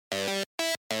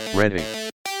Ready.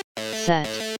 Set.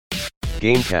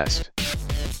 Gamecast.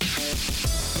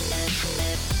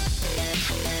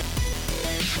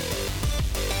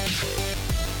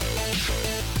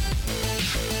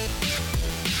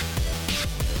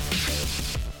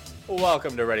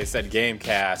 Welcome to Ready Set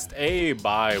Gamecast, a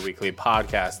bi-weekly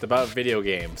podcast about video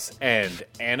games and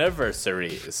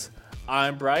anniversaries.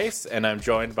 I'm Bryce, and I'm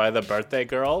joined by the birthday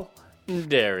girl,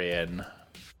 Darian.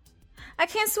 I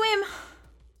can't swim.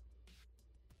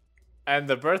 And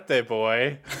the birthday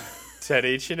boy,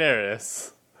 Teddy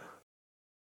Chinaris.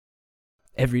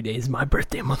 Every day is my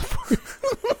birthday, motherfucker.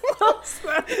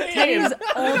 Teddy's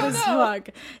old as fuck.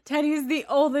 Teddy's the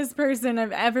oldest person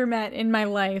I've ever met in my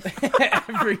life.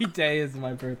 Every day is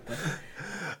my birthday.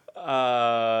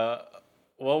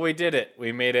 Well, we did it.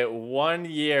 We made it 1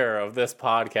 year of this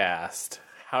podcast.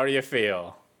 How do you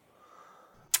feel?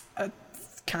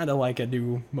 It's kind of like I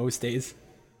do most days.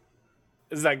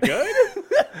 Is that good?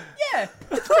 Yeah,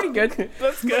 it's pretty good.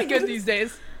 That's Pretty good these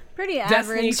days. Pretty Destiny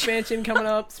average. expansion coming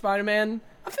up, Spider-Man.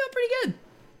 I feel pretty good.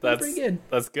 Pretty good.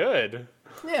 That's good.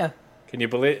 Yeah. Can you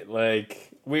believe,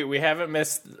 we haven't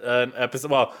missed an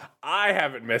episode. Well, I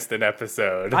haven't missed an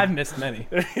episode. I've missed many.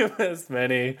 You missed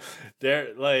many.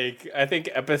 I think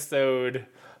episode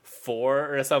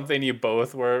 4 or something, you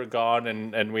both were gone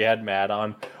and we had Matt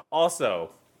on.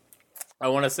 Also, I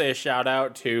want to say a shout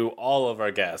out to all of our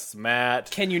guests.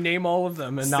 Matt. Can you name all of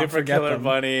them and not Super forget Killer them?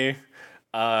 Bunny.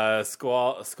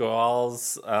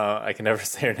 Squalls. I can never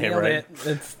say her name Nailed right. it.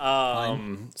 It's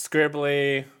fine.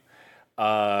 Scribbly,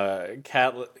 Caitlin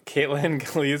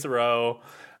Gleesrow,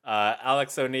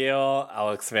 Alex O'Neill,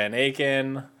 Alex Van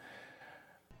Aken.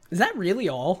 Is that really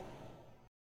all?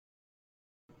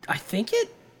 I think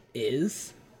it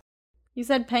is. You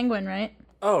said penguin, right?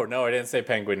 Oh, no, I didn't say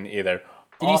penguin either.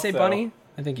 Did you say bunny?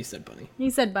 I think you said bunny.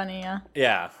 You said bunny, yeah.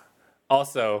 Yeah.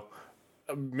 Also,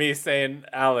 me saying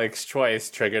Alex twice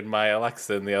triggered my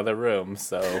Alexa in the other room,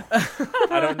 so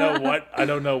I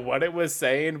don't know what it was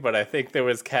saying, but I think there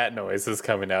was cat noises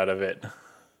coming out of it.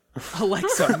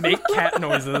 Alexa, make cat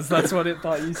noises. That's what it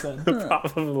thought you said.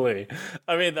 Probably.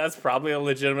 I mean, that's probably a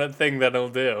legitimate thing that it'll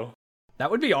do. That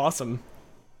would be awesome.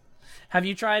 Have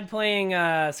you tried playing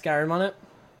Skyrim on it?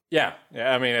 Yeah.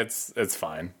 I mean, it's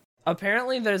fine.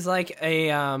 Apparently there's like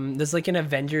an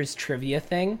Avengers trivia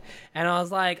thing, and I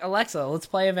was like, Alexa, let's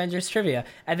play Avengers trivia.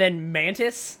 And then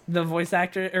Mantis, the voice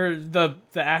actor or the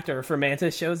actor for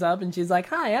Mantis, shows up and she's like,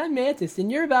 hi, I'm Mantis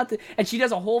and you're about to, and she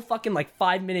does a whole fucking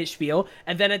 5-minute spiel,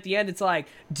 and then at the end it's like,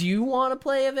 do you want to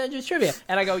play Avengers trivia?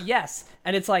 And I go, yes.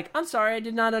 And it's like, I'm sorry, I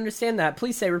did not understand that,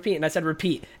 please say repeat. And I said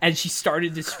repeat, and she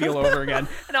started to spiel over again,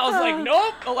 and I was like,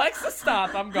 nope, Alexa,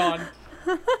 stop, I'm gone.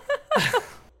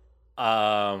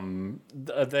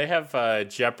 They have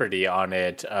Jeopardy on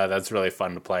it. That's really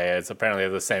fun to play. It's apparently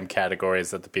the same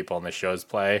categories that the people on the shows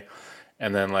play,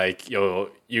 and then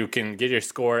you can get your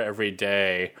score every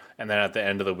day, and then at the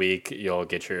end of the week you'll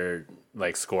get your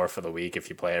score for the week if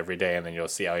you play every day, and then you'll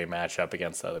see how you match up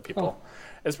against other people. Oh,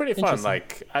 it's pretty fun.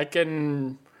 I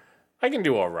can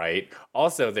do all right.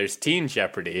 Also, there's Teen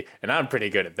Jeopardy, and I'm pretty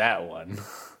good at that one.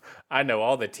 I know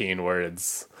all the teen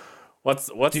words. What's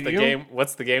the game?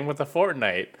 What's the game with the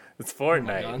Fortnite? It's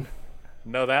Fortnite.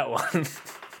 Know that one.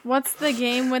 What's the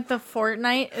game with the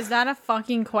Fortnite? Is that a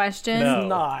fucking question? No.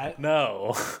 Not.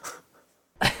 No.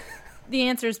 The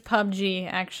answer is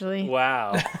PUBG, actually.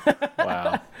 Wow.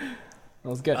 That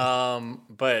was good.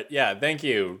 But yeah, thank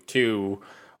you to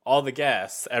all the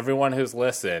guests, everyone who's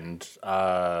listened,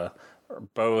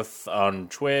 both on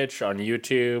Twitch, on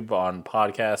YouTube, on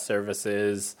podcast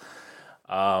services.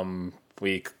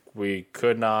 We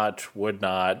could not, would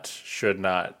not, should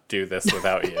not do this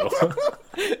without you.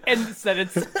 And said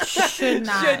it's Should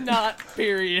not. should not,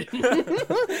 period.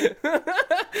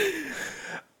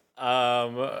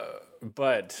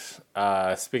 But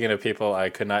speaking of people I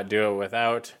could not do it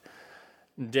without,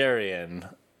 Darian,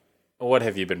 what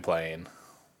have you been playing?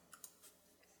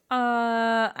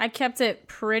 I kept it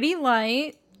pretty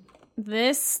light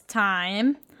this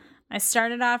time. I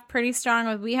started off pretty strong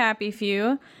with We Happy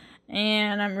Few,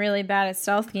 and I'm really bad at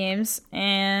stealth games,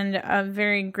 and a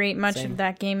very great much Same. of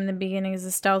that game in the beginning is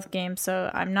a stealth game,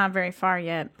 so I'm not very far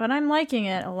yet, but I'm liking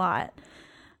it a lot.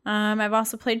 I've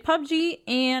also played PUBG,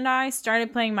 and I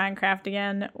started playing Minecraft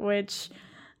again, which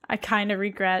I kind of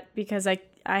regret because I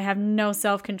have no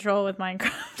self-control with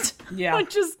Minecraft. Yeah. I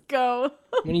just go.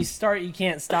 When you start, you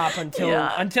can't stop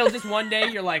until just one day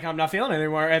you're like, I'm not feeling it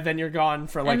anymore, and then you're gone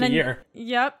for And a then- year.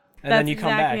 Yep. And that's then you come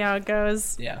exactly back. how it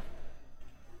goes. Yeah.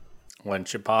 When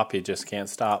you pop, you just can't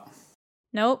stop.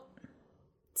 Nope.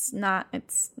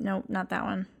 Nope, not that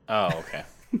one. Oh, okay.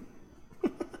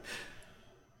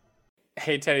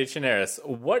 Hey, Teddy Chinaris,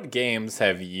 what games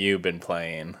have you been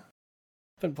playing?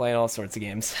 Been playing all sorts of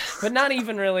games, but not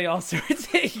even really all sorts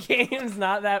of games.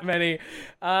 Not that many.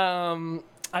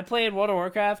 I played World of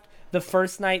Warcraft the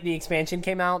first night the expansion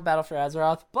came out, Battle for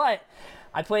Azeroth, but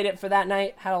I played it for that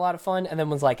night, had a lot of fun, and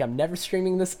then was like, I'm never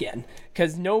streaming this again.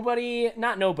 Because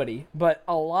not nobody, but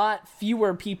a lot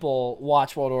fewer people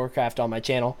watch World of Warcraft on my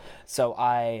channel. So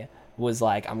I was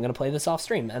like, I'm going to play this off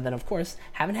stream. And then, of course,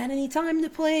 haven't had any time to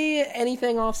play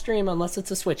anything off stream unless it's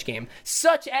a Switch game.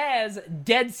 Such as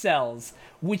Dead Cells,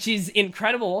 which is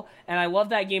incredible. And I love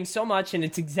that game so much. And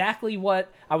it's exactly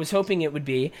what I was hoping it would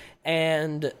be.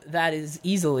 And that is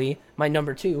easily my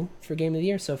number 2 for Game of the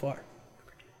Year so far.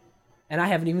 And I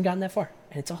haven't even gotten that far,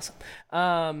 and it's awesome.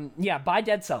 Yeah, buy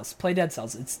Dead Cells. Play Dead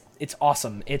Cells. It's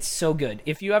awesome. It's so good.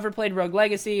 If you ever played Rogue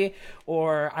Legacy,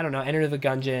 or, I don't know, Enter the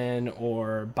Gungeon,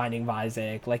 or Binding of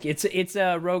Isaac, like, it's a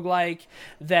roguelike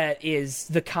that is,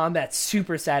 the combat's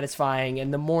super satisfying,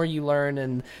 and the more you learn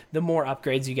and the more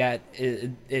upgrades you get,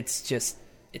 it's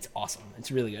awesome.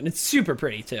 It's really good. And it's super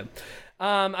pretty, too.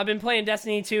 I've been playing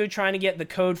Destiny 2, trying to get the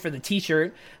code for the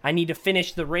t-shirt. I need to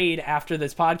finish the raid after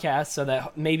this podcast, so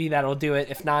that maybe that'll do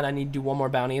it. If not, I need to do one more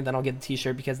bounty, and then I'll get the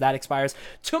t-shirt, because that expires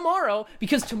tomorrow,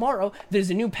 because tomorrow there's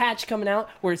a new patch coming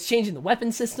out where it's changing the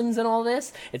weapon systems and all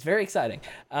this. It's very exciting.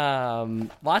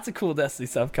 Lots of cool Destiny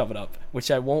stuff coming up,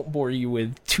 which I won't bore you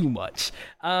with too much.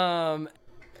 I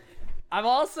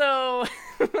also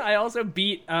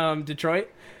beat Detroit.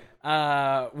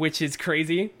 Which is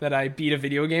crazy that I beat a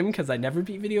video game, because I never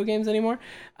beat video games anymore.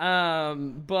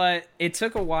 But it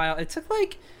took a while. It took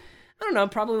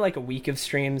probably like a week of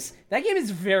streams. That game is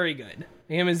very good.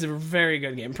 The game is a very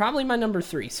good game. Probably my number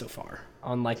 3 so far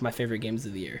on like my favorite games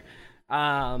of the year.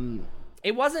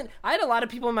 It wasn't. I had a lot of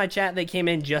people in my chat that came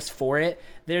in just for it.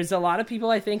 There's a lot of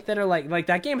people I think that are like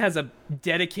that game has a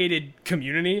dedicated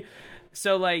community.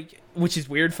 So like, which is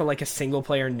weird for like a single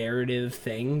player narrative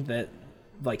thing that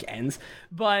like ends.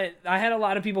 But I had a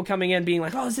lot of people coming in being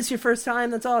like, oh, is this your first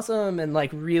time? That's awesome. And like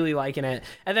really liking it.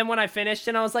 And then when I finished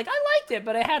and I was like, I liked it,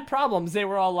 but I had problems, they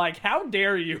were all like, how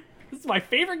dare you? This is my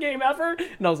favorite game ever.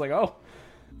 And I was like, oh.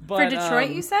 But, for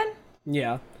Detroit, you said?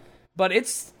 Yeah. But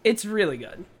it's really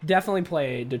good. Definitely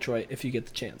play Detroit if you get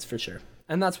the chance, for sure.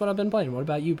 And that's what I've been playing. What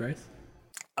about you, Bryce?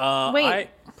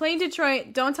 Play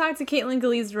Detroit. Don't talk to Caitlin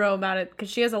Galizero about it, because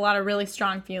she has a lot of really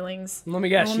strong feelings. Let me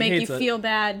guess, it will make you feel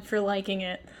bad for liking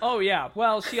it. Oh, yeah.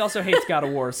 Well, she also hates God of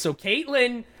War. So,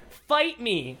 Caitlin, fight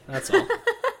me. That's all.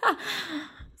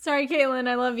 Sorry, Caitlin.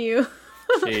 I love you.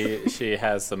 She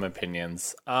has some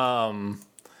opinions. I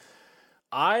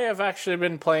have actually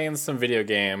been playing some video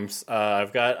games.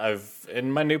 I've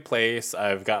in my new place,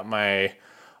 I've got my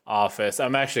office.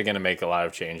 I'm actually going to make a lot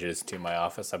of changes to my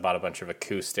office. I bought a bunch of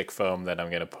acoustic foam that I'm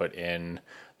going to put in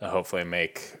to hopefully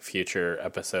make future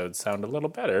episodes sound a little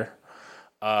better.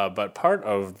 But part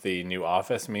of the new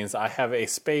office means I have a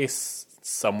space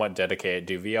somewhat dedicated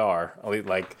to VR.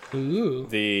 Like, ooh.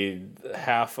 The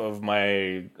half of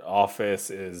my office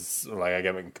is like, I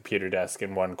got a computer desk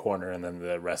in one corner, and then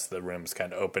the rest of the room's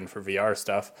kind of open for VR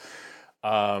stuff.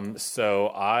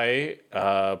 So I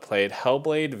played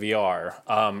Hellblade VR.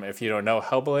 If you don't know,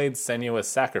 Hellblade: Senua's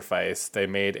Sacrifice, they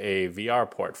made a VR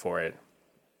port for it.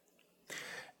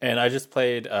 And I just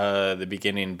played the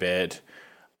beginning bit.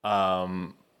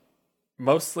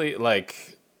 Mostly,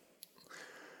 like,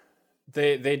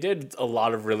 they did a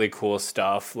lot of really cool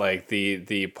stuff. Like,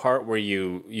 the part where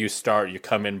you start, you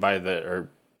come in by it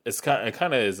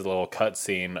kind of is a little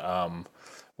cutscene,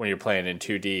 when you're playing in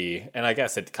 2D, and I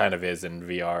guess it kind of is in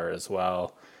VR as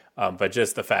well. But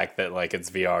just the fact that like it's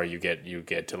VR, you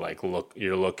get to like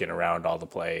you're looking around all the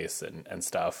place and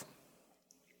stuff.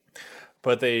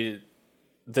 But they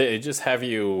just have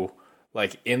you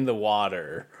like in the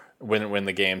water when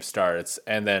the game starts,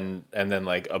 and then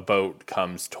like a boat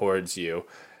comes towards you,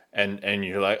 and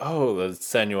you're like, oh, that's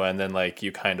Senua, and then like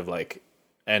you kind of like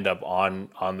end up on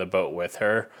the boat with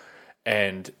her,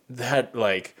 and that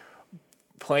like.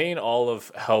 Playing all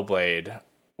of Hellblade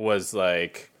was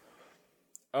like,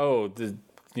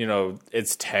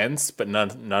 it's tense, but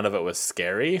none of it was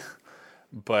scary.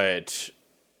 But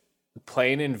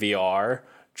playing in VR,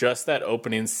 just that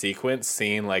opening sequence,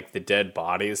 seeing like the dead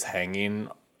bodies hanging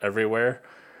everywhere,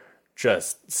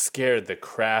 just scared the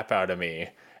crap out of me.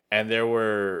 And there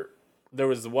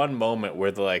was one moment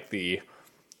where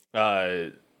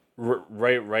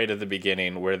right at the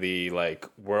beginning where the like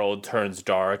world turns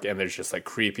dark and there's just like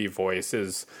creepy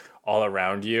voices all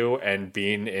around you, and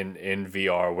being in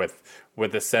VR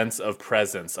with a sense of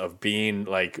presence of being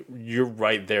like you're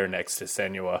right there next to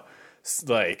Senua.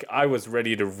 Like I was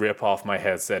ready to rip off my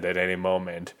headset at any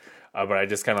moment. but I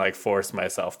just kind of like forced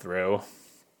myself through.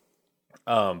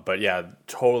 But yeah,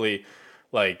 totally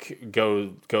like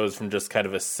goes from just kind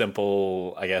of a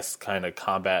simple, I guess, kind of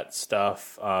combat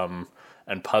stuff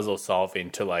and puzzle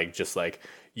solving to like just like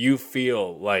you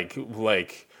feel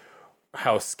like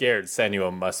how scared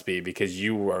Senua must be because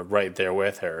you are right there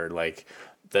with her. Like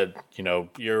that, you know,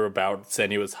 you're about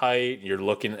Senua's height. You're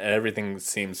looking, and everything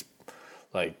seems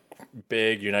like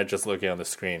big. You're not just looking on the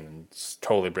screen, and it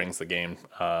totally brings the game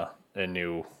in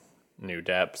new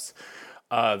depths.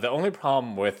 The only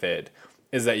problem with it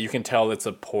is that you can tell it's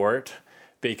a port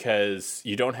because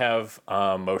you don't have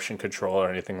motion control or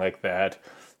anything like that.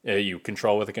 You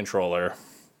control with a controller,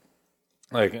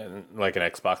 like an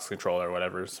Xbox controller or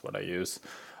whatever is what I use.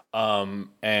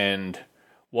 And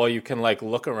while you can like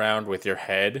look around with your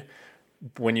head,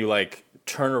 when you like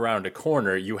turn around a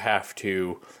corner, you have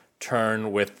to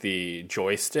turn with the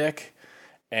joystick,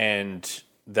 and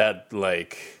that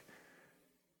like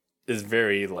is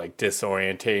very like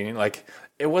disorientating. Like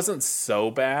it wasn't so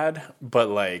bad, but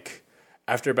like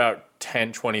after about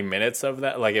 10-20 minutes of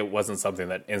that, like it wasn't something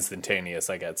that instantaneous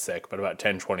I got sick, but about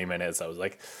 10-20 minutes I was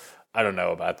like, I don't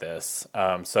know about this.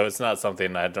 So it's not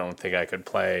something I don't think I could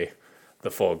play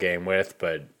the full game with,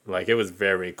 but like it was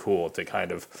very cool to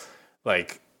kind of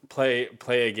like play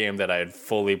a game that I had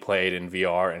fully played in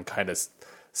VR and kind of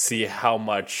see how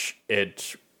much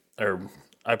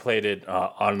I played it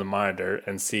on the monitor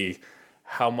and see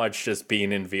how much just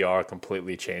being in VR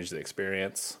completely changed the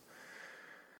experience.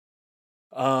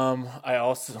 I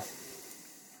also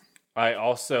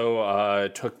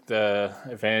took the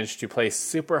advantage to play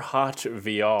Super Hot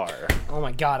VR. Oh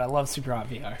my god, I love Super Hot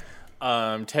VR.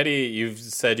 Teddy, you've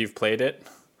said you've played it?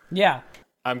 Yeah.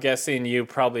 I'm guessing you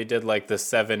probably did like the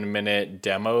 7-minute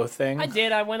demo thing? I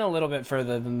did. I went a little bit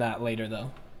further than that later,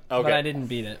 though. Okay. But I didn't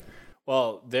beat it.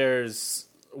 Well,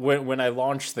 when I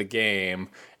launched the game,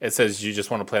 it says you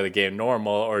just want to play the game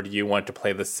normal, or do you want to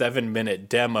play the 7-minute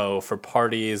demo for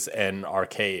parties and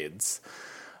arcades?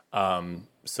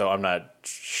 So I'm not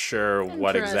sure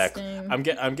what exactly.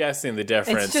 I'm guessing the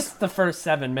difference. It's just the first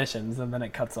 7 missions, and then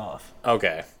it cuts off.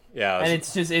 Okay, yeah, and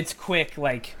it's quick.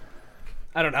 Like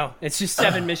I don't know. It's just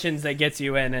 7 missions that gets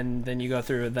you in, and then you go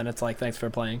through. And then it's like, thanks for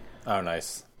playing. Oh,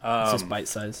 nice. It's just bite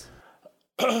size.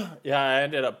 Yeah, I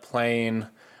ended up playing.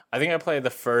 I think I played the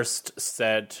first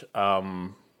set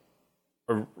in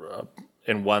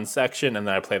one section, and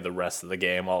then I played the rest of the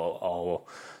game, all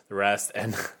the rest,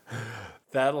 and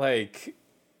that like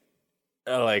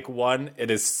one,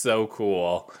 it is so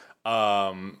cool.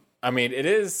 I mean, it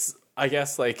is. I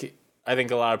guess like I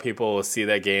think a lot of people will see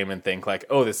that game and think like,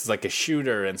 oh, this is like a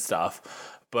shooter and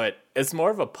stuff. But it's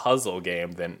more of a puzzle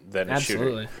game than a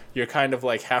Absolutely. shooter. You're kind of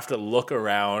like have to look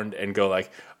around and go like,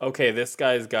 okay, this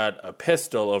guy's got a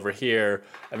pistol over here,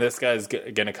 and this guy's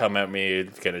gonna come at me,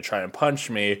 gonna try and punch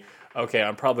me. Okay,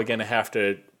 I'm probably gonna have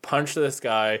to punch this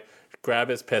guy, grab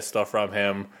his pistol from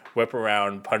him, whip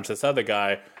around, punch this other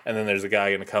guy, and then there's a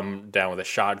guy gonna come down with a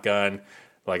shotgun.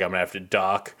 Like I'm gonna have to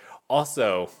duck.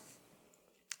 Also,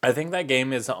 I think that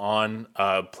game is on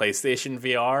PlayStation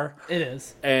VR. It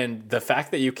is. And the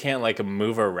fact that you can't like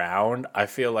move around, I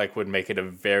feel like would make it a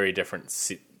very different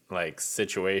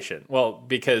situation. Well,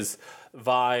 because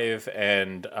Vive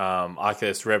and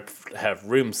Oculus Rift have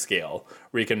room scale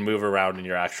where you can move around in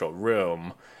your actual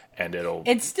room, and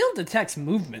It still detects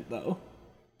movement though.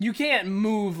 You can't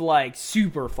move like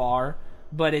super far,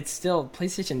 but it's still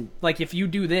PlayStation. Like if you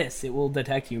do this, it will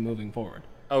detect you moving forward.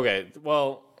 Okay,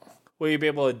 well. Will you be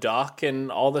able to dock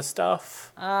and all this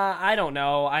stuff? I don't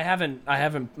know. I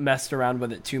haven't messed around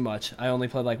with it too much. I only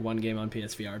played like one game on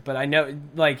PSVR, but I know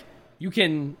like you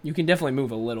can definitely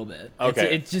move a little bit.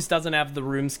 Okay. It just doesn't have the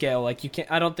room scale. Like you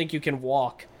can't. I don't think you can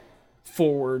walk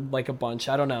forward like a bunch.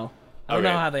 I don't know. I don't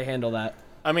know how they handle that.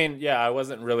 I mean, yeah, I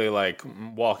wasn't really like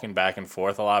walking back and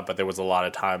forth a lot, but there was a lot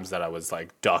of times that I was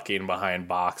like ducking behind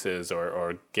boxes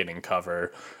or getting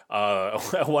cover.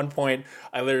 At one point,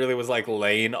 I literally was like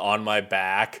laying on my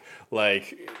back,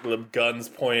 like guns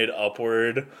pointed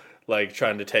upward, like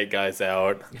trying to take guys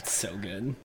out. It's so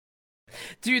good.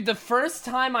 Dude, the first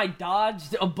time I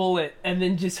dodged a bullet and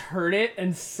then just heard it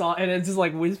and saw it, and it just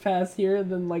like whizzed past here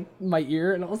and then like my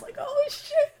ear, and I was like, oh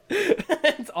shit.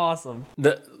 It's awesome.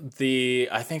 The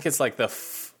I think it's like the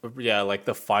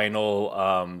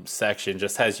final section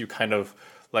just has you kind of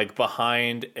like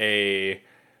behind a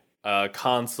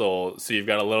console, so you've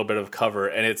got a little bit of cover,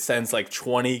 and it sends like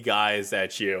 20 guys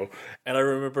at you. And I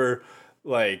remember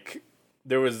like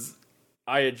I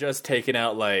had just taken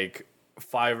out like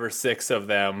 5 or 6 of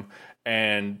them,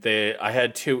 and I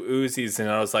had 2 Uzis, and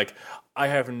I was like, I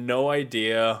have no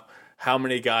idea how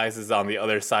many guys is on the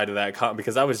other side of that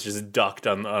because I was just ducked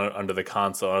under the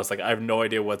console. I was like, I have no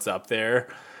idea what's up there.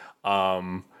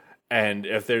 And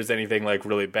if there's anything like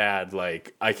really bad,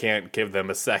 like I can't give them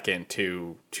a second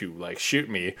to like shoot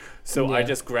me. So I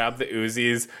just grab the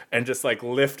Uzis and just like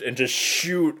lift and just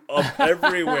shoot up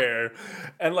everywhere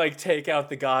and like take out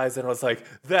the guys. And I was like,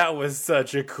 that was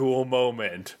such a cool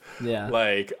moment. Yeah.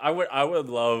 Like I would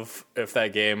love if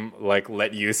that game like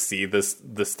let you see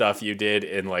the stuff you did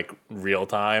in like real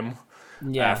time.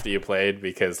 After you played,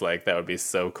 because like that would be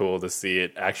so cool to see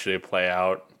it actually play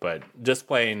out. But just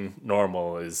playing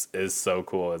normal is so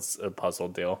cool. It's a puzzle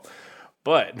deal.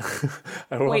 But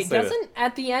wait, doesn't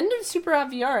at the end of Super Hot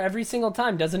VR every single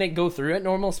time doesn't it go through at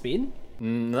normal speed?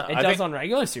 No, it does on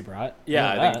regular Super Hot.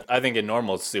 Yeah, I think in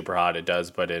normal Super Hot it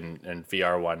does, but in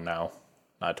VR one now,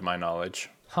 not to my knowledge.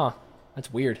 Huh?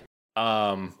 That's weird.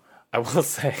 I will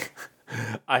say.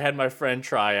 I had my friend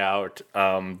try out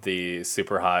the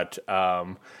Super Hot,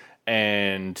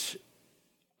 and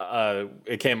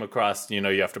it came across, you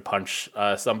have to punch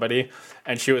somebody,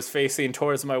 and she was facing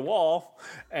towards my wall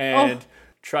and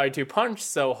tried to punch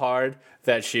so hard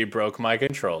that she broke my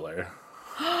controller.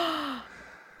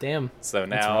 Damn. So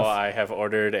now I have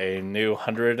ordered a new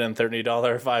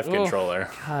 $130 Vive controller.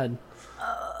 God.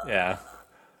 Yeah.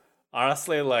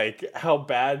 Honestly, like, how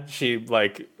bad she,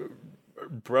 like,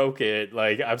 broke it,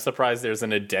 like I'm surprised there's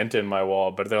an indent in my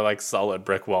wall, but they're like solid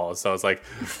brick walls, so I was like,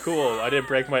 cool, I didn't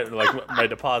break my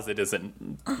deposit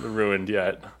isn't ruined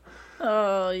yet.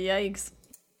 Oh, yikes.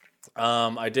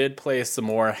 I did play some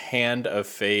more Hand of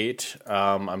Fate.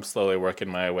 I'm slowly working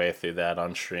my way through that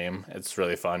on stream. It's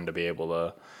really fun to be able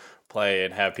to play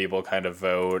and have people kind of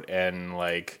vote, and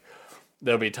like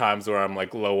there'll be times where I'm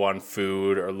like low on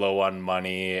food or low on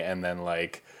money, and then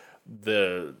like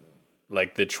the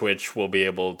Twitch will be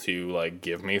able to like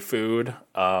give me food.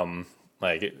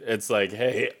 Like it's like,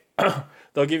 hey,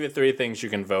 they'll give you 3 things you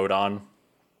can vote on,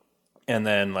 and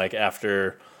then like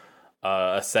after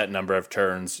a set number of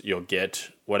turns, you'll get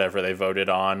whatever they voted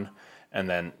on, and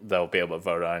then they'll be able to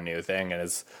vote on a new thing. And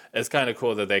it's kind of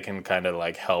cool that they can kind of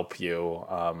like help you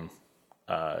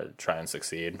try and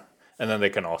succeed. And then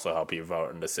they can also help you vote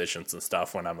on decisions and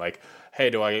stuff when I'm like, hey,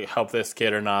 do I help this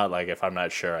kid or not? Like, if I'm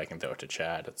not sure, I can throw it to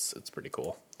chat. It's pretty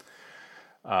cool.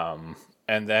 And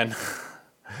then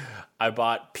I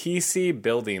bought PC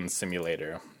Building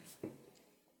Simulator.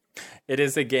 It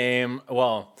is a game,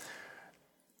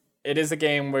 it is a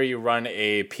game where you run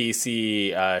a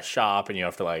PC shop and you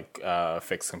have to like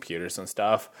fix computers and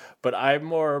stuff. But I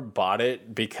more bought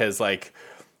it because like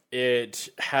it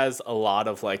has a lot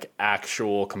of like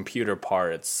actual computer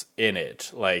parts in it.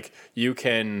 Like you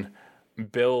can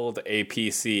build a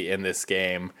PC in this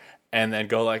game and then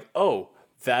go like, oh,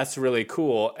 that's really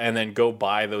cool, and then go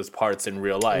buy those parts in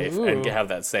real life and have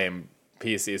that same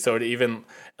PC. So it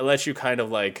lets you kind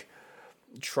of like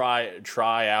try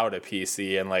out a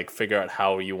PC and like figure out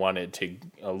how you want it to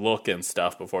look and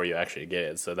stuff before you actually get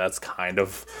it. So that's kind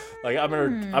of like I'm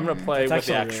gonna play with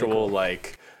the actual really cool.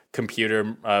 Like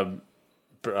computer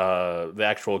the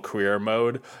actual career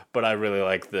mode, but I really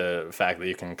like the fact that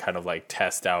you can kind of like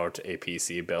test out a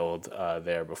PC build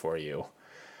there before you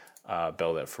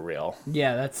build it for real.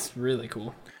 Yeah, that's really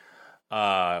cool.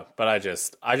 But I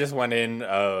just went in,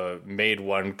 made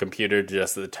one computer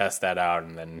just to test that out,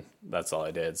 and then that's all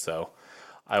I did. So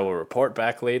I will report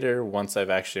back later once I've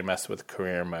actually messed with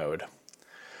career mode.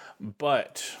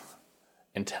 But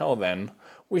until then,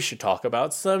 we should talk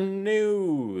about some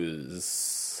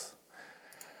news.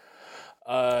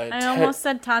 I almost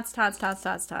said tots.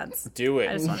 Do it.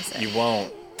 I just want to say. You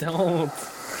won't. Don't.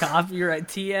 Copyright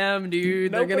TM,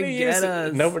 dude. They're going to get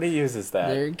us. Nobody uses that.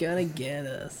 They're going to get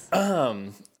us.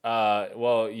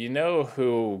 Well, you know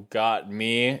who got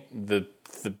me the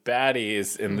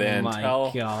baddies in the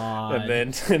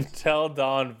Until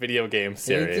Dawn video game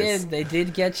series. They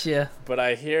did get you. But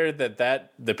I hear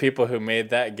that the people who made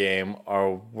that game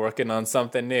are working on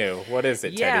something new. What is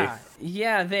it, Teddy?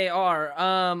 Yeah, they are.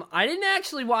 I didn't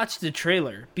actually watch the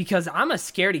trailer because I'm a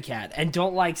scaredy cat and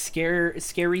don't like scary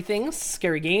things,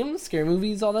 scary games, scary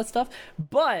movies, all that stuff.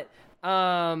 But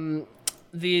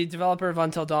the developer of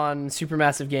Until Dawn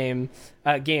Supermassive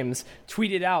Games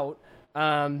tweeted out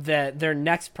that their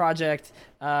next project,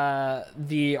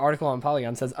 the article on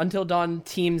Polygon says, Until Dawn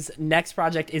team's next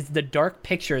project is The Dark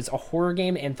Pictures, a horror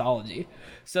game anthology.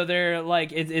 So they're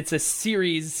like, it's a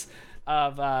series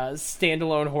of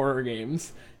standalone horror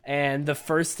games. And the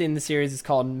first in the series is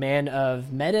called Man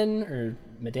of Medan, or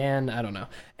Medan, I don't know,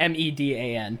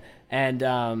 Medan. And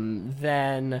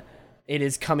then it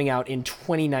is coming out in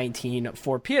 2019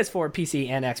 for PS4, PC,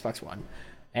 and Xbox One.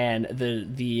 and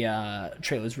the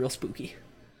trailer's real spooky.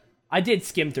 I did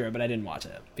skim through it, but I didn't watch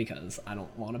it because I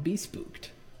don't want to be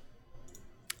spooked.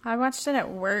 I watched it at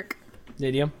work.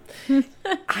 Did you?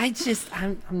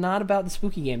 I'm not about the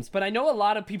spooky games, but I know a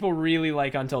lot of people really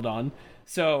like Until Dawn.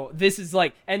 So this is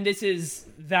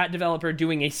that developer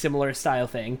doing a similar style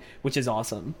thing, which is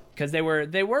awesome because they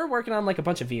were working on like a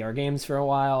bunch of VR games for a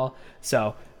while.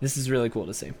 So this is really cool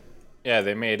to see. Yeah,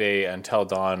 they made a Until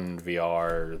Dawn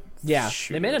VR. Yeah,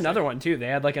 they made another one too. They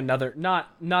had like another, not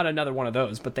another one of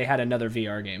those, but they had another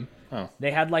VR game. Oh.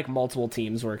 They had like multiple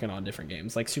teams working on different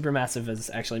games. Like Supermassive has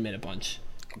actually made a bunch.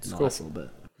 It's cool. cool. A little bit.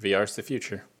 VR's the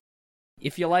future.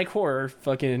 If you like horror,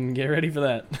 fucking get ready for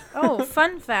that. Oh,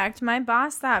 fun fact. My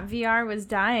boss thought VR was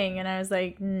dying, and I was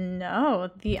like,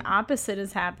 no, the opposite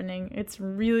is happening. It's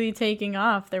really taking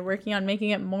off. They're working on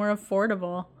making it more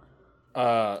affordable.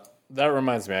 That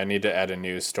reminds me, I need to add a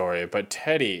news story. But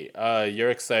Teddy,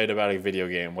 you're excited about a video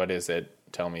game. What is it?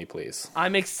 Tell me, please.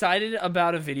 I'm excited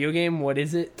about a video game. What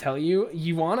is it? Tell you?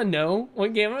 You want to know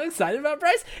what game I'm excited about,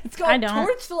 Bryce? It's called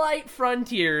Torchlight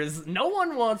Frontiers. No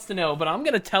one wants to know, but I'm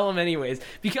going to tell them anyways.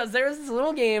 Because there's this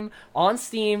little game on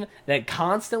Steam that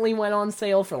constantly went on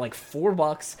sale for like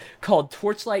 $4 called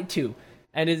Torchlight 2.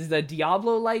 And it is a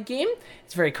Diablo-like game.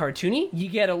 It's very cartoony. You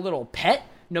get a little pet.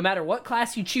 No matter what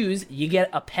class you choose, you get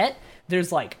a pet.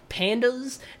 There's like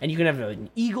pandas, and you can have an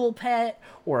eagle pet,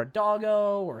 or a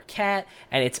doggo, or a cat,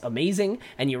 and it's amazing.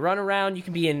 And you run around, you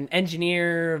can be an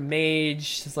engineer,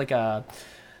 mage, just like a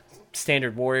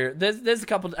standard warrior. There's a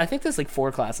couple, I think there's like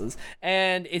 4 classes.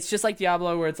 And it's just like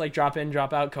Diablo, where it's like drop in,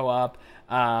 drop out, co-op,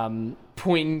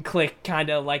 point and click kind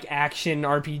of like action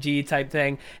RPG type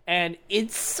thing. And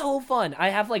it's so fun. I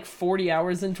have like 40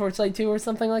 hours in Torchlight 2 or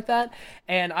something like that.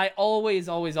 And I always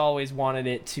wanted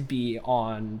it to be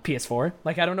on PS4.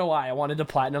 Like, I don't know why. I wanted to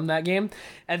platinum that game.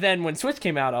 And then when Switch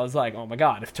came out, I was like, oh my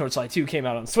god, if Torchlight 2 came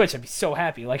out on Switch, I'd be so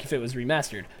happy, like if it was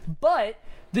remastered. But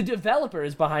the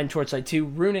developers behind Torchlight 2,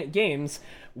 Runic Games,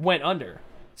 went under.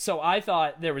 So I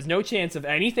thought there was no chance of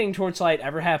anything Torchlight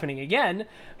ever happening again,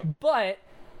 but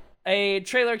a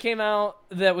trailer came out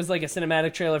that was like a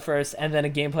cinematic trailer first, and then a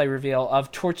gameplay reveal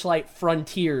of Torchlight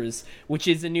Frontiers, which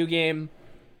is a new game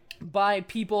by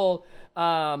people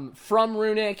from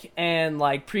Runic and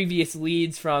like previous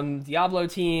leads from Diablo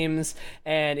teams,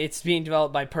 and it's being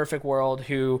developed by Perfect World,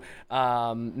 who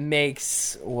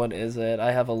makes, what is it?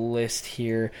 I have a list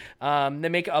here. They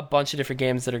make a bunch of different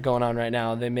games that are going on right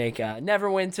now. They make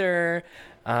Neverwinter.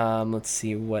 Let's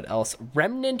see what else.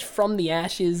 Remnant from the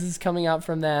Ashes is coming out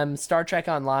from them. Star Trek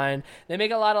Online. They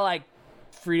make a lot of like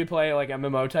free to play like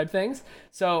MMO type things.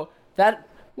 So that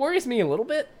worries me a little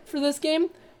bit for this game.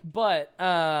 But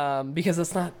because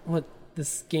that's not what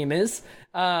this game is.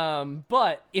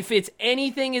 But if it's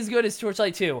anything as good as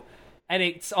Torchlight 2 and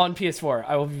it's on PS4,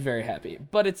 I will be very happy.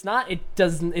 But it's not.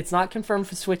 It's not confirmed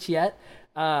for Switch yet.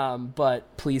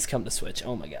 But please come to Switch.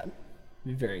 Oh my god,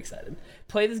 I'm very excited.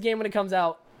 Play this game when it comes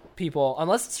out, people.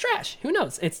 Unless it's trash, who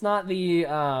knows? It's not the.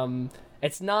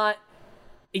 It's not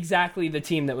exactly the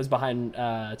team that was behind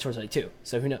Torchlight 2.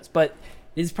 So who knows? But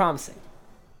it is promising.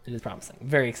 It is promising.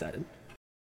 Very excited.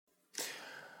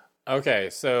 Okay,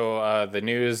 so the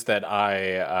news that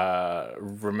I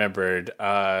remembered,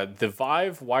 the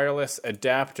Vive wireless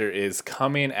adapter is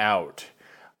coming out.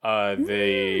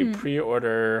 The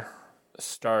pre-order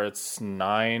starts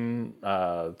September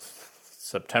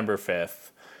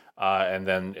 5th, and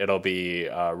then it'll be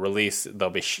released. They'll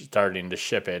be starting to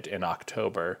ship it in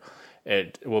October.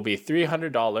 It will be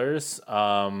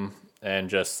 $300, and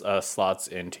just slots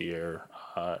into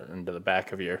the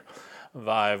back of your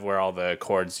Vive, where all the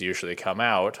cords usually come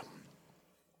out.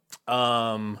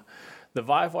 The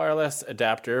Vive wireless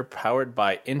adapter, powered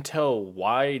by Intel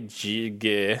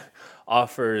YGG,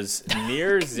 offers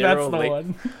near zero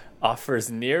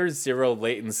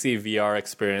latency VR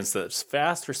experience that's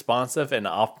fast, responsive, and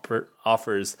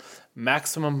offers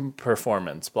maximum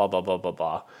performance. Blah blah blah blah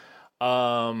blah.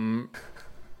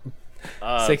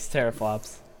 6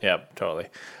 teraflops. Yep, totally.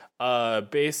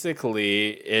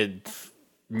 Basically, it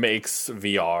makes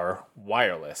VR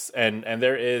wireless, and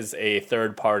there is a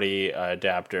third-party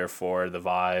adapter for the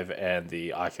Vive and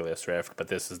the Oculus Rift, but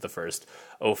this is the first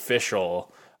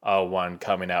official one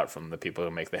coming out from the people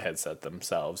who make the headset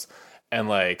themselves. And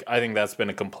like, I think that's been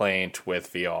a complaint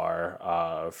with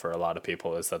VR for a lot of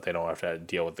people, is that they don't have to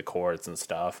deal with the cords and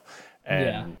stuff,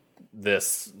 and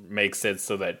this makes it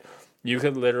so that you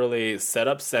could literally set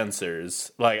up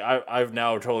sensors. Like, I've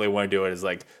now totally want to do it, is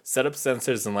like set up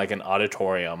sensors in like an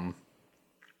auditorium.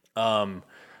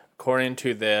 According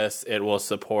to this, it will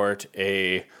support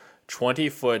a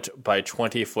 20-foot by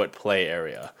 20-foot play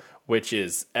area, which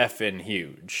is effing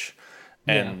huge.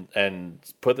 And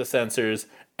put the sensors,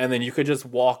 and then you could just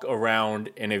walk around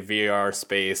in a VR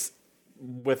space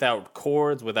without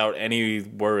cords, without any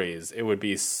worries. It would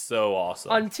be so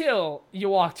awesome. Until you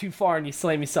walk too far and you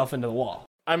slam yourself into the wall.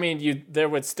 I mean, there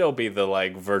would still be the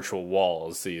like virtual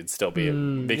walls, so you'd still be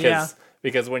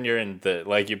because when you're in the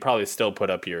like, you probably still put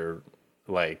up your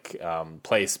like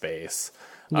play space,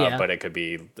 but it could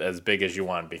be as big as you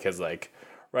want, because like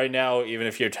right now, even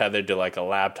if you're tethered to like a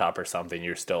laptop or something,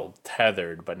 you're still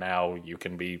tethered, but now you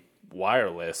can be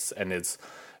wireless, and it's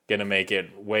gonna make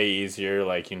it way easier.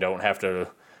 Like you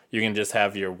can just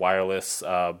have your wireless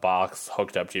box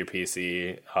hooked up to your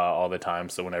PC all the time,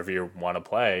 so whenever you want to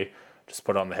play, just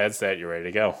put on the headset, you're ready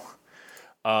to go.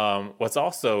 What's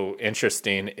also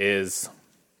interesting is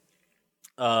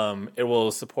it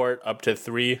will support up to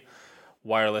 3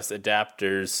 wireless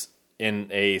adapters in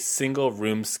a single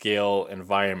room scale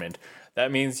environment.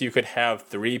 That means you could have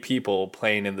 3 people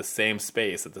playing in the same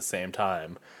space at the same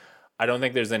time. I don't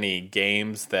think there's any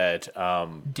games that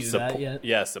that yet.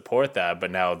 Yeah, support that,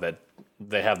 but now that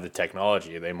they have the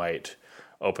technology, they might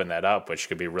open that up, which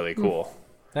could be really cool.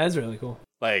 That is really cool.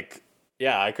 Like,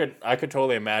 yeah, I could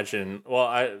totally imagine. Well,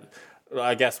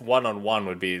 I guess 1-on-1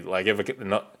 would be like, if it,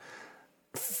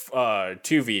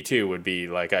 2v2 would be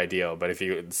like ideal, but if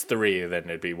it's 3, then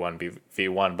it'd be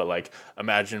 1v1. But like,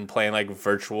 imagine playing like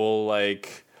virtual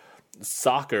like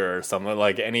soccer or something.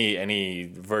 Like any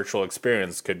virtual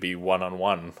experience could be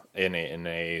 1-on-1 in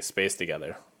a space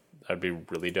together. That'd be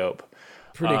really dope.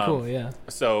 Pretty cool, yeah.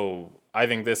 So I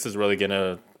think this is really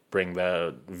gonna bring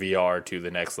the VR to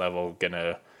the next level.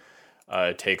 Gonna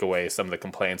take away some of the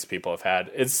complaints people have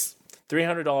had. It's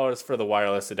 $300 for the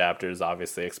wireless adapter is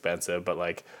obviously expensive, but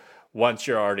like once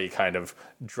you're already kind of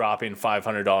dropping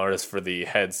 $500 for the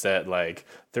headset, like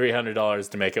 $300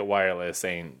 to make it wireless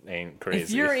ain't crazy.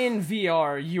 If you're in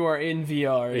VR, you are in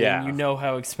VR, and you know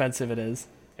how expensive it is.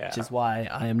 Yeah. Which is why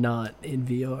I am not in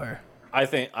VR. I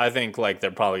think like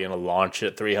they're probably gonna launch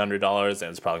at $300,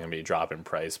 and it's probably gonna be a drop in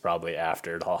price probably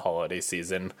after the holiday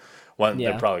season.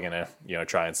 They're probably gonna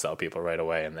try and sell people right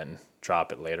away and then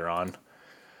drop it later on.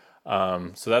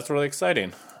 So that's really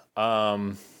exciting.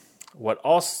 What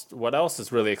else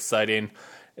is really exciting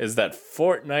is that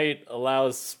Fortnite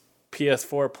allows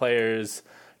PS4 players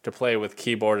to play with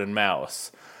keyboard and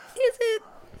mouse. Is it?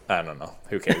 I don't know.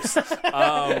 Who cares?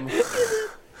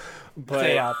 But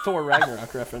it's a Thor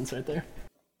Ragnarok reference right there.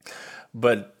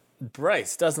 But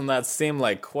Bryce, doesn't that seem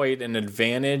like quite an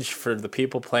advantage for the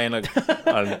people playing on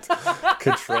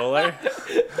controller?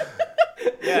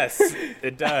 Yes,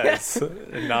 it does.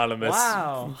 Anonymous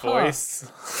voice.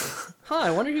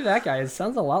 I wonder who that guy is.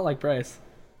 Sounds a lot like Bryce.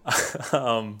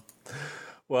 Well,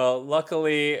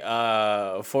 luckily,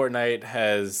 Fortnite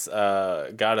has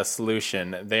got a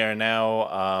solution. They are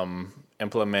now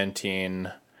implementing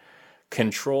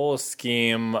control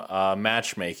scheme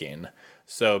matchmaking.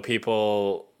 So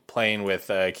people playing with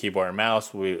keyboard and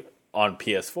mouse on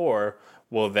PS4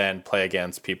 will then play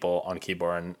against people on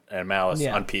keyboard and mouse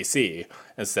on PC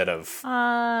instead of...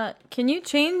 Can you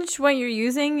change what you're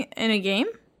using in a game?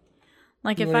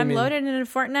 Like if I'm loaded into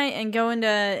Fortnite and go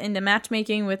into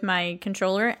matchmaking with my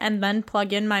controller and then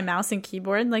plug in my mouse and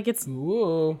keyboard, like it's...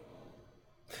 Ooh.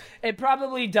 It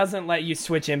probably doesn't let you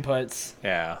switch inputs.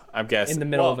 Yeah, I'm guessing in the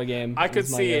middle of a game. I could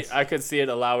see it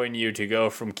allowing you to go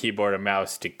from keyboard and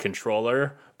mouse to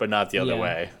controller, but not the other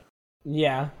way.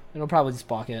 Yeah, it'll probably just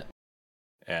block it.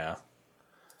 Yeah,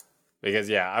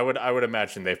 because I would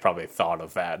imagine they've probably thought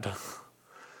of that.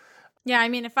 Yeah, I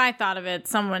mean, if I thought of it,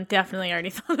 someone definitely already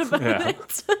thought about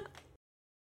it.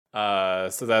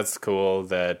 So that's cool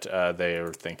that they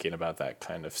are thinking about that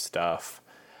kind of stuff.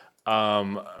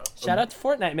 Shout out to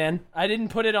Fortnite, man. I didn't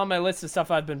put it on my list of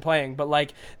stuff I've been playing, but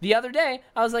like the other day,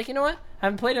 I was like, you know what? I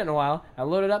haven't played it in a while. I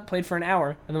loaded up, played for an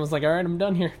hour, and then was like, all right, I'm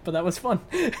done here. But that was fun.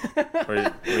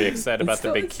 Were you excited about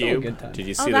the big cube? Did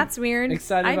you see? Oh, that's weird.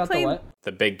 Excited about the what?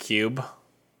 The big cube.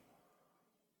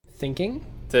 Thinking?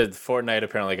 The Fortnite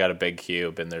apparently got a big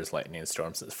cube, and there's lightning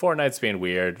storms. Fortnite's being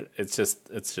weird. It's just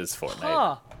Fortnite.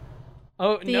 Huh.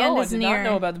 Oh the no, end I is did near. not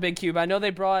know about the big cube. I know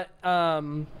they brought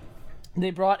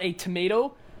a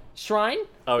tomato shrine.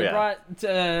 Oh, they yeah. brought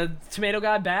Tomato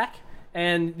Guy back,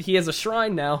 and he has a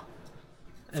shrine now.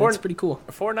 And it's pretty cool.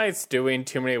 Fortnite's doing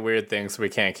too many weird things we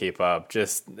can't keep up.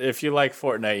 Just if you like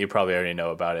Fortnite, you probably already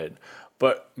know about it.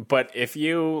 But if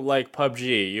you like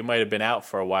PUBG, you might have been out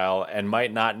for a while and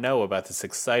might not know about this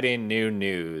exciting new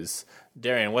news.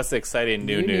 Darian, what's the exciting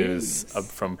new news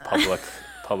from public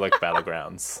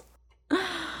battlegrounds?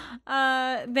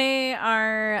 They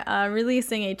are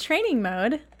releasing a training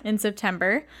mode in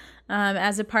September.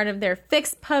 as a part of their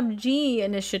Fix PUBG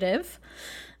initiative.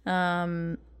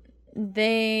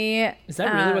 They Is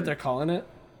that really what they're calling it?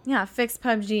 Yeah, Fix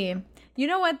PUBG. You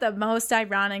know what the most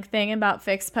ironic thing about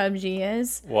Fix PUBG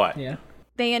is? What? Yeah.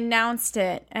 They announced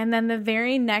it, and then the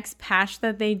very next patch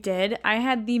that they did, I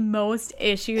had the most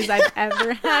issues I've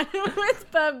ever had with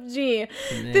PUBG.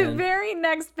 Man. The very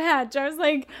next patch, I was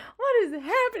like, what is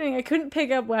happening? I couldn't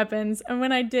pick up weapons, and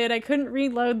when I did, I couldn't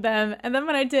reload them, and then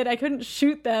when I did, I couldn't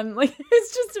shoot them. Like,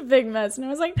 it's just a big mess, and I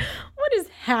was like, what is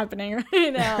happening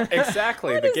right now?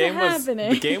 Exactly. What the is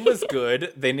happening? game was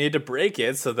good. They need to break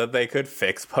it so that they could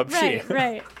fix PUBG.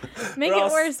 Right. Make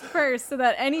it worse first so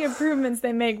that any improvements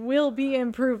they make will be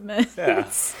improvements. Yeah.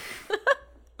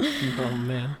 Oh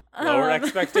man. Lower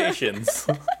expectations.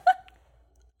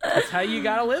 That's how you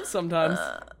gotta live sometimes.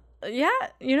 Yeah,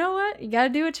 you know what? You gotta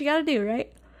do what you gotta do,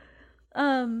 right?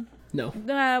 No.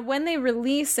 When they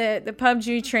release it, the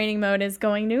PUBG training mode is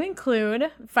going to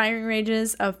include firing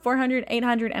ranges of 400,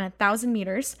 800, and 1,000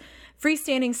 meters,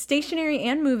 freestanding stationary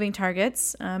and moving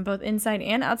targets, both inside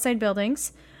and outside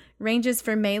buildings, ranges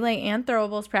for melee and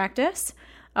throwables practice,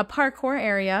 a parkour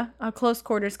area, a close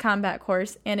quarters combat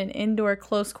course, and an indoor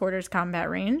close quarters combat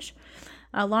range,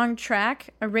 a long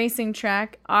track, a racing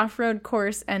track, off-road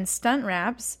course, and stunt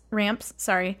ramps,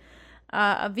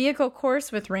 a vehicle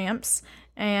course with ramps,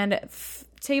 and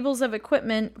tables of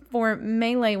equipment for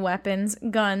melee weapons,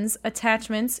 guns,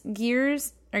 attachments, gear,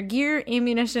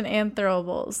 ammunition, and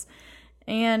throwables.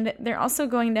 And they're also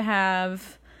going to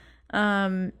have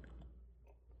a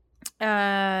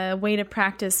way to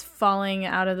practice falling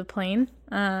out of the plane,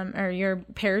 or your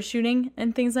parachuting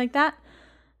and things like that.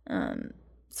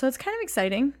 So it's kind of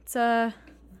exciting. It's a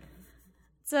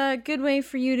good way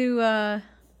for you to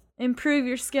improve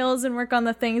your skills and work on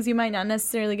the things you might not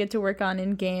necessarily get to work on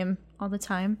in game all the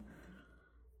time.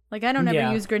 Like, I don't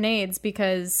ever use grenades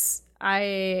because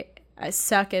I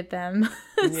suck at them.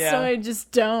 So I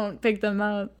just don't pick them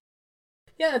up.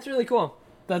 Yeah, that's really cool.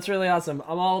 That's really awesome.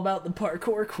 I'm all about the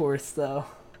parkour course, though.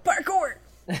 Parkour!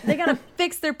 They gotta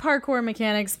fix their parkour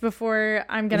mechanics before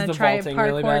I'm gonna try a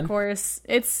parkour really course.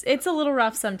 It's a little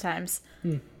rough sometimes.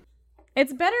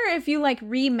 It's better if you like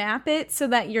remap it so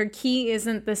that your key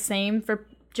isn't the same for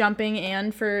jumping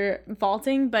and for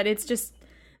vaulting, but it's just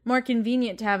more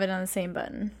convenient to have it on the same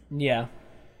button. Yeah.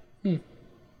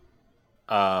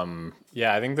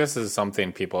 Yeah, I think this is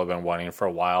something people have been wanting for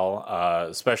a while,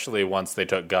 especially once they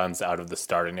took guns out of the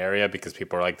starting area, because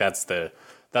people are like, that's the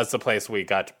place we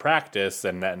got to practice,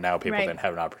 and now people didn't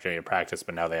have an opportunity to practice,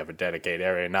 but now they have a dedicated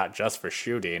area, not just for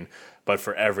shooting, but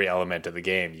for every element of the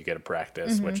game you get to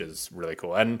practice, which is really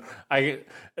cool. And it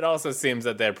also seems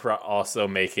that they're also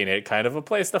making it kind of a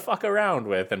place to fuck around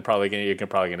with, and you're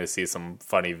probably gonna see some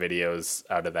funny videos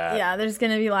out of that. Yeah, there's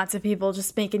gonna be lots of people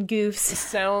just making goofs.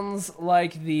 Sounds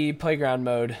like the playground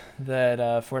mode that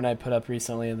Fortnite put up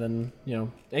recently, and then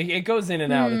it goes in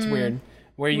and out. It's weird,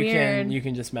 where you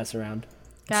can just mess around.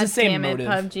 God it's the same damn it,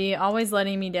 motive. PUBG, always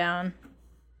letting me down.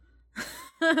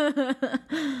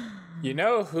 You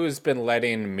know who's been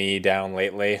letting me down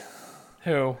lately?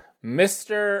 Who?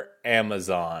 Mr.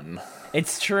 Amazon.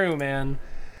 It's true, man.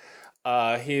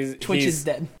 Twitch is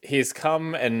dead. He's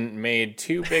come and made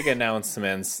two big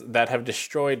announcements that have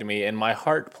destroyed me in my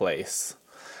heart place.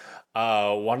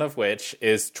 One of which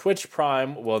is Twitch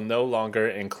Prime will no longer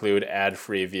include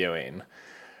ad-free viewing.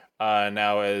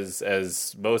 Now,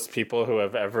 as most people who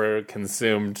have ever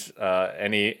consumed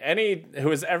any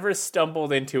who has ever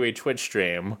stumbled into a Twitch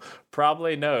stream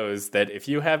probably knows that if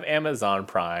you have Amazon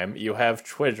Prime, you have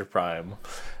Twitch Prime.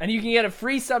 And you can get a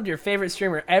free sub to your favorite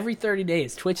streamer every 30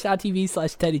 days.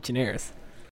 Twitch.tv/Teddy Chinaris.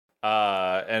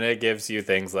 And it gives you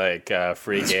things like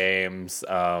free games,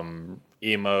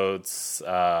 emotes,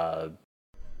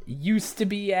 used to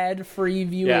be ad-free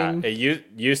viewing. Yeah, it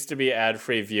used to be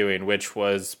ad-free viewing, which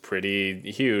was pretty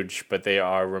huge, but they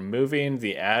are removing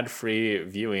the ad-free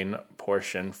viewing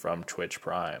portion from Twitch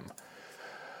Prime.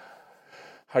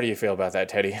 How do you feel about that,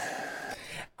 Teddy?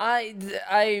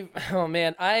 Oh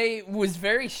man, I was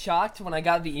very shocked when I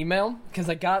got the email, because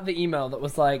I got the email that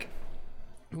was like,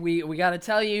 we got to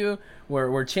tell you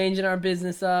we're changing our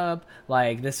business up,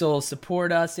 like this will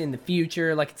support us in the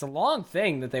future. Like, it's a long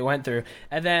thing that they went through.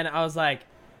 And then I was like,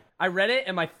 I read it,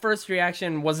 and my first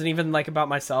reaction wasn't even like about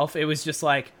myself. It was just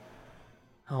like,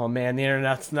 oh man, the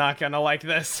internet's not gonna like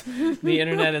this. The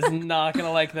internet is not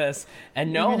gonna like this.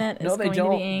 And no, they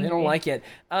don't. They don't like it.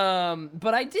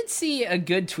 But I did see a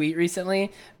good tweet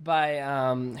recently by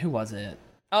who was it?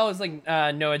 Oh, it was like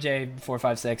Noah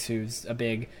J456, who's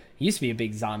He used to be a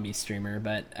big zombie streamer,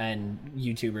 and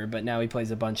YouTuber, but now he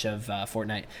plays a bunch of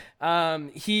Fortnite.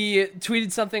 He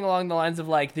tweeted something along the lines of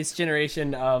like, this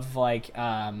generation of like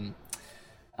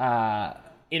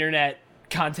internet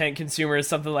content consumers,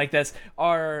 something like this,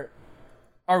 are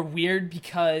weird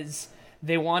because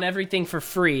they want everything for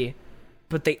free,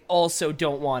 but they also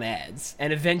don't want ads,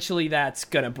 and eventually that's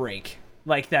gonna break.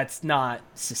 Like, that's not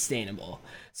sustainable.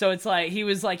 So it's like, he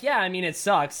was like, yeah, I mean, it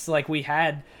sucks. Like, we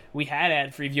had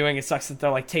ad-free viewing. It sucks that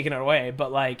they're, like, taking it away.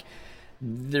 But, like,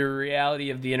 the reality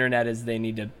of the internet is they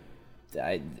need to...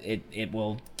 It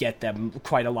will get them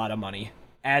quite a lot of money.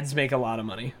 Ads make a lot of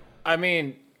money. I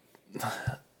mean,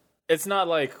 it's not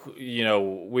like,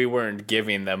 we weren't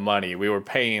giving them money. We were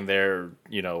paying their,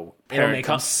 It'll parent make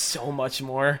them so much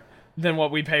more than what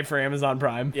we pay for Amazon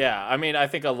Prime. Yeah, I mean, I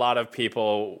think a lot of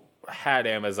people had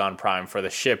Amazon Prime for the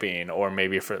shipping or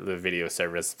maybe for the video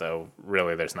service, though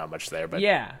really there's not much there. But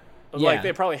yeah. Like,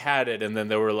 they probably had it, and then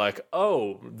they were like,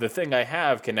 oh, the thing I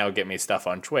have can now get me stuff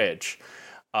on Twitch.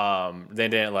 They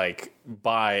didn't, like,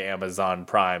 buy Amazon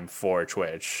Prime for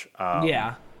Twitch.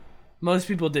 Yeah. Most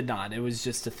people did not. It was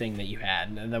just a thing that you had,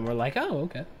 and then we're like, oh,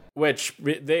 okay. Which,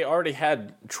 they already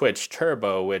had Twitch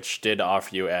Turbo, which did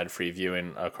offer you ad-free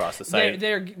viewing across the site.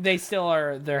 They still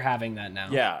are, they're having that now.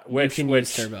 Yeah, you can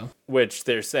use Turbo. Which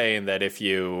they're saying that if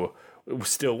you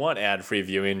still want ad-free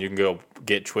viewing, you can go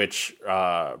get Twitch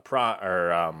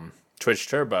Twitch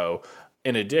Turbo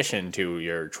in addition to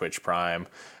your Twitch Prime,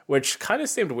 which kind of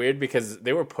seemed weird because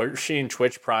they were pushing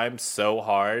Twitch Prime so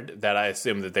hard that I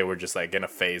assumed that they were just like going to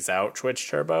phase out Twitch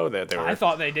Turbo. I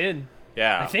thought they did.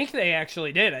 Yeah, I think they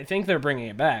actually did. I think they're bringing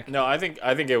it back. No, I think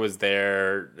it was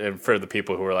there, and for the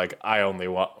people who were like, I only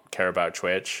care about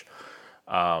Twitch.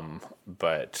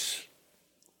 But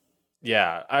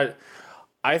yeah,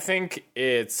 I think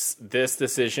this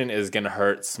decision is going to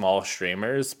hurt small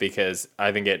streamers because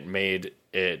I think it made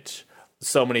it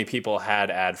so many people had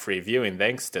ad-free viewing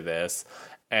thanks to this,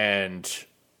 and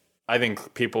I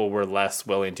think people were less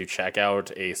willing to check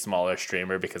out a smaller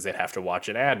streamer because they'd have to watch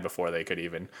an ad before they could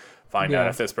even find out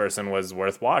if this person was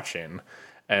worth watching.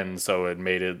 And so it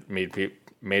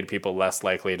made people less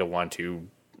likely to want to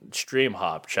stream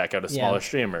hop, check out a smaller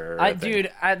streamer. Dude,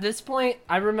 at this point,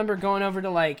 I remember going over to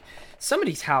like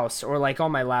somebody's house or like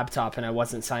on my laptop and I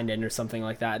wasn't signed in or something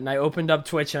like that. And I opened up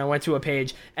Twitch and I went to a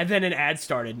page and then an ad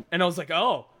started. And I was like,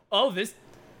 oh,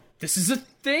 this is a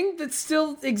thing that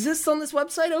still exists on this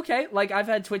website? Okay. Like, I've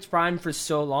had Twitch Prime for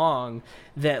so long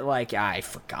that, like, I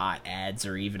forgot ads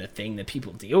are even a thing that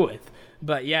people deal with.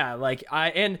 But, yeah, like,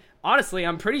 and honestly,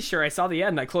 I'm pretty sure I saw the ad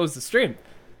and I closed the stream.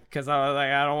 Because I was like,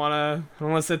 I don't want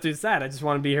to sit through that. I just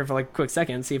want to be here for, like, a quick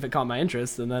second and see if it caught my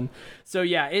interest. And then, so,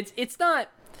 yeah, it's not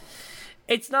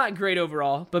great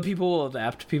overall, but people will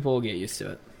adapt. People will get used to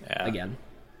it. Yeah. Again.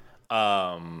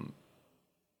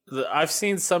 I've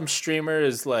seen some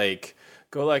streamers like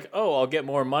go like, oh, I'll get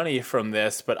more money from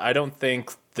this, but I don't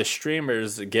think the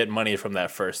streamers get money from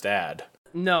that first ad.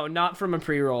 No, not from a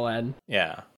pre-roll ad.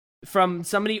 Yeah. From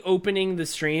somebody opening the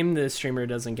stream, the streamer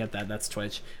doesn't get that. That's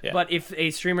Twitch. Yeah. But if a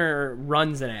streamer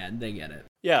runs an ad, they get it.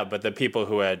 Yeah, but the people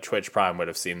who had Twitch Prime would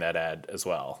have seen that ad as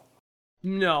well.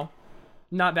 No.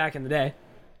 Not back in the day.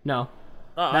 No.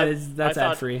 That's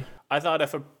ad free. I thought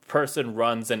if a person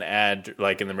runs an ad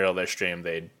like in the middle of their stream,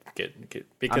 they'd get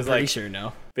because I'm pretty sure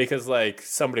no. Because like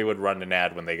somebody would run an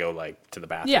ad when they go like to the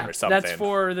bathroom or something. That's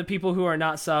for the people who are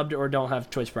not subbed or don't have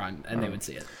Twitch Prime, and they would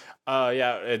see it.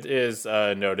 Yeah, it is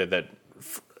noted that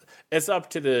it's up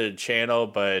to the channel,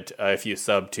 but if you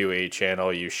sub to a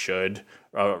channel, you should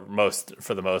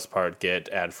for the most part get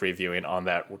ad-free viewing on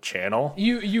that channel.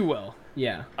 You will.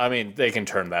 Yeah. I mean, they can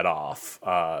turn that off.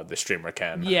 The streamer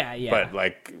can. Yeah. But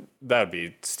like that would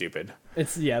be stupid.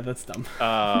 That's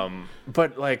dumb.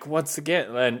 But like once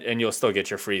again, and you'll still get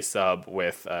your free sub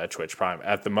with Twitch Prime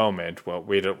at the moment. Well,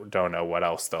 we don't know what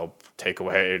else they'll take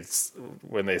away. It's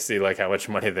when they see like how much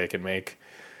money they can make.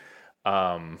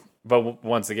 But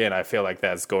once again, I feel like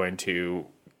that's going to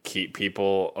keep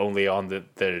people only on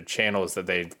the channels that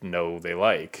they know they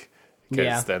like.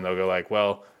 Because then they'll go like,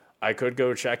 well, I could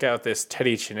go check out this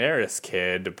Teddy Chinaris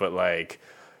kid, but like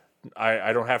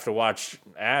I don't have to watch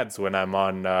ads when I'm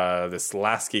on this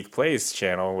Last Geek Plays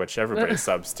channel, which everybody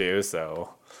subs to.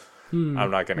 So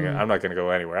I'm not gonna go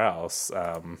anywhere else.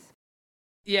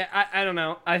 Yeah, I don't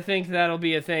know. I think that'll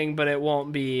be a thing, but it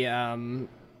won't be. It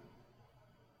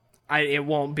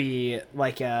won't be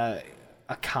like a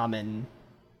common.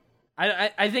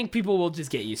 I think people will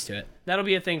just get used to it. That'll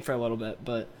be a thing for a little bit,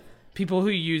 but people who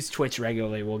use Twitch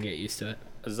regularly will get used to it.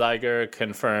 Zyger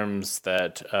confirms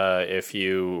that if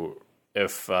you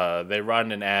if they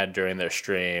run an ad during their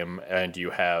stream and you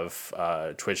have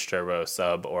Twitch Turbo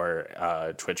sub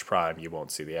or Twitch Prime, you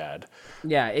won't see the ad.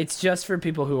 Yeah, it's just for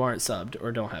people who aren't subbed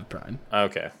or don't have Prime.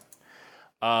 Okay.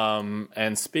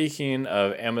 And speaking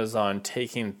of Amazon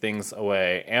taking things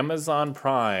away, Amazon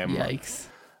Prime. Yikes.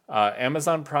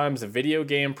 Amazon Prime's video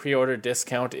game pre-order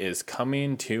discount is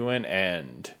coming to an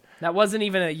end. That wasn't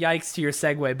even a yikes to your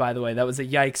segue, by the way. That was a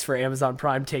yikes for Amazon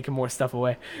Prime taking more stuff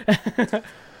away.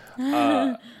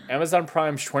 Amazon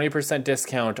Prime's 20%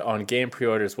 discount on game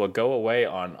pre-orders will go away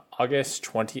on August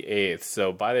 28th.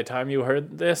 So by the time you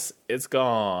heard this, it's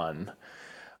gone.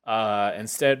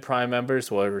 Instead, Prime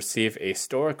members will receive a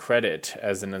store credit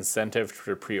as an incentive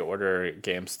to pre-order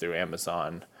games through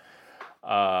Amazon.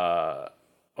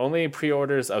 Only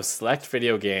pre-orders of select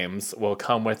video games will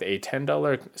come with a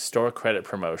 $10 store credit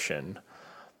promotion,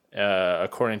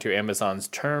 according to Amazon's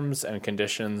terms and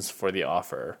conditions for the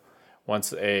offer.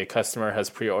 Once a customer has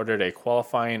pre-ordered a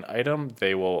qualifying item,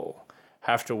 they will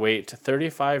have to wait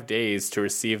 35 days to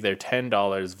receive their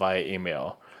 $10 via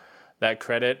email. That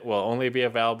credit will only be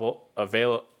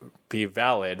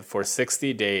valid for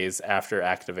 60 days after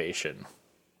activation.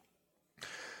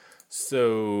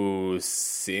 So,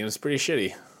 seems pretty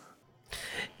shitty.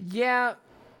 Yeah,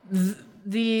 the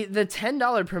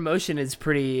 $10 promotion is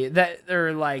pretty, that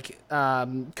or like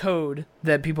code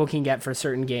that people can get for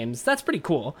certain games. That's pretty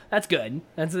cool. That's good.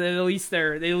 That's at least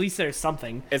there's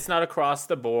something. It's not across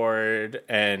the board,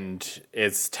 and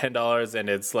it's $10, and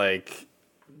it's like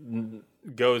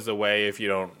goes away if you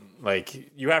don't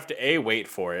like. You have to A, wait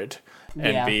for it,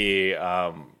 and B,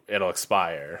 it'll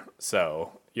expire.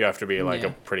 So you have to be like a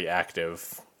pretty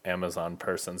active Amazon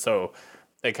person. So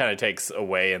it kind of takes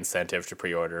away incentive to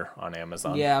pre-order on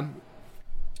Amazon. Yeah,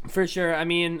 for sure. I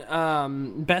mean,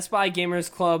 Best Buy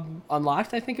Gamers Club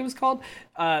Unlocked, I think it was called,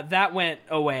 that went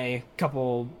away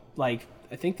I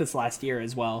think this last year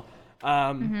as well.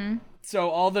 So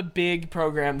all the big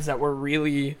programs that were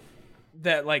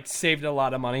that saved a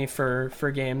lot of money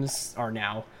for games are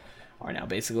now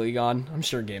basically gone. I'm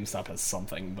sure GameStop has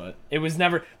something, but it was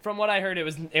never, from what I heard,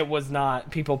 it was not.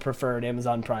 People preferred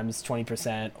Amazon Prime's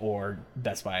 20% or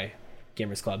Best Buy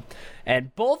Gamers Club,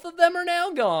 and both of them are now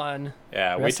gone.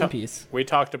 Yeah, Rest in peace. We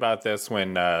talked about this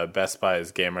when Best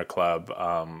Buy's Gamer Club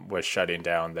was shutting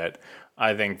down. That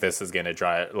I think this is going to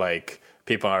drive,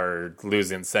 people are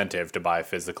losing incentive to buy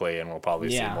physically, and we'll probably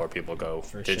see more people go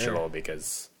digital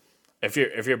because if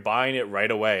you're buying it right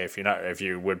away, if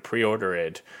you would pre-order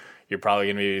it, you're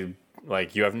probably going to be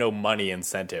you have no money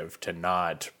incentive to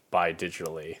not buy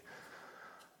digitally.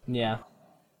 Yeah.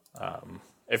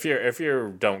 If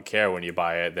you don't care when you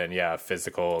buy it, then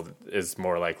physical is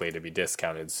more likely to be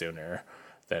discounted sooner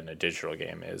than a digital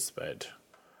game is. But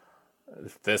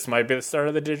this might be the start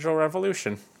of the digital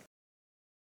revolution.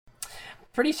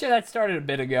 Pretty sure that started a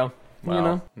bit ago.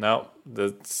 Well, no,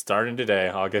 starting today,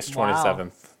 August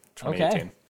 27th, 2018.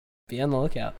 Okay. Be on the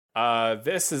lookout.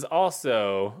 This is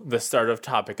also the start of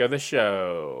topic of the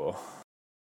show.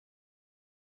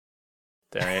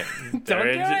 Darian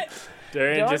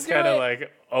just kind of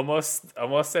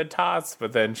almost said tots,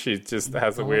 but then she just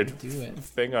has a weird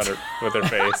thing on her with her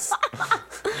face.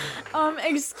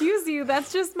 Excuse you,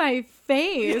 that's just my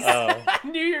face. Oh. I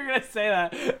knew you were gonna say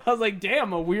that. I was like,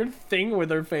 damn, a weird thing with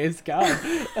her face. God.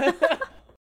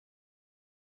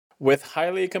 With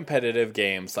highly competitive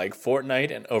games like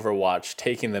Fortnite and Overwatch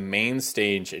taking the main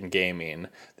stage in gaming,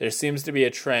 there seems to be a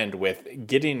trend with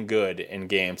getting good in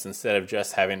games instead of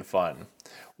just having fun.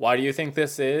 Why do you think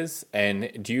this is?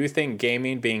 And do you think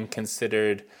gaming being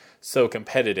considered so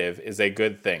competitive is a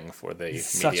good thing for the medium?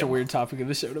 Such a weird topic of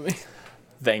the show to me.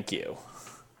 Thank you.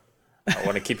 I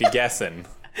want to keep you guessing.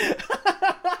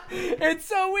 It's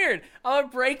so weird. I'm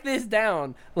gonna break this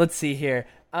down. Let's see here.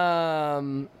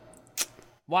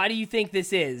 Why do you think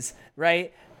this is,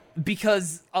 right?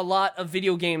 Because a lot of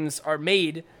video games are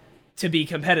made to be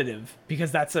competitive,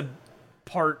 because that's a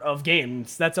part of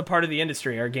games. That's a part of the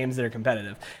industry, are games that are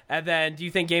competitive. And then, do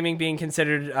you think gaming being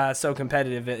considered so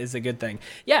competitive is a good thing?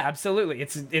 Yeah, absolutely.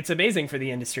 It's amazing for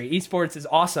the industry. Esports is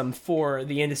awesome for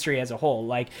the industry as a whole.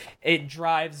 It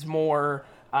drives more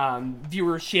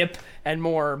viewership and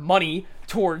more money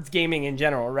towards gaming in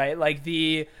general, right?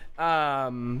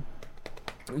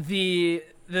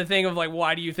 The thing of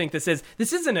why do you think this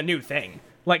isn't a new thing.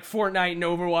 Fortnite and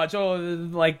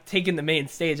Overwatch, taking the main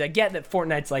stage. I get that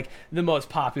Fortnite's the most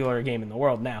popular game in the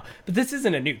world now, but this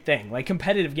isn't a new thing.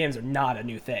 Competitive games are not a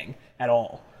new thing at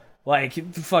all.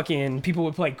 Fucking people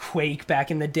would play Quake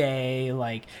back in the day,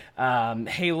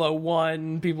 Halo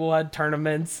 1, people had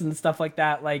tournaments and stuff like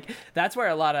that. That's where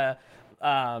a lot of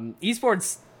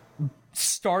esports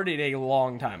started a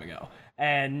long time ago.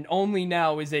 And only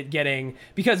now is it getting,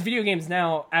 because video games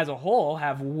now as a whole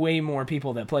have way more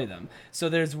people that play them. So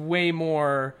there's way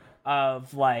more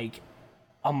of like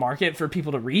a market for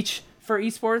people to reach for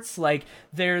esports. Like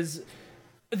there's,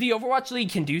 the Overwatch League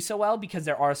can do so well because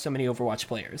there are so many Overwatch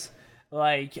players.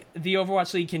 Like, the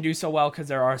Overwatch League can do so well because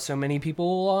there are so many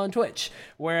people on Twitch.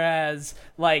 Whereas,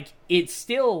 like, it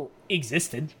still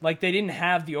existed. Like, they didn't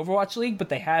have the Overwatch League, but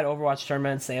they had Overwatch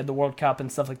tournaments, they had the World Cup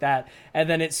and stuff like that. And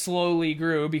then it slowly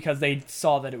grew because they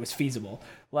saw that it was feasible.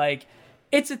 Like,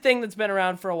 it's a thing that's been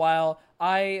around for a while.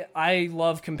 I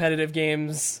love competitive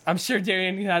games. I'm sure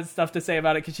Darian has stuff to say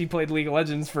about it because she played League of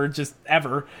Legends for just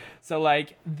ever. So,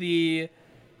 like,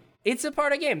 it's a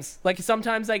part of games. Like,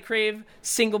 sometimes I crave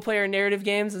single-player narrative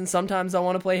games, and sometimes I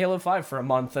want to play Halo 5 for a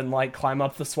month and, like, climb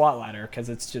up the SWAT ladder, because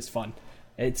it's just fun.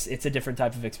 It's a different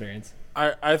type of experience.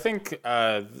 I think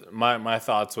my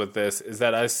thoughts with this is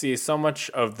that I see so much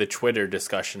of the Twitter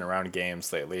discussion around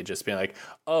games lately just being like,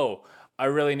 oh, I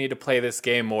really need to play this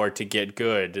game more to get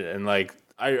good. And, like,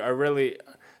 I really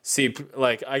see,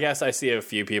 like, I guess I see a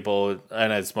few people,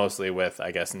 and it's mostly with, I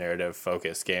guess,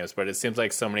 narrative-focused games, but it seems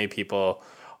like so many people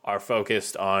are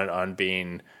focused on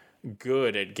being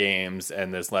good at games,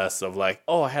 and there's less of like,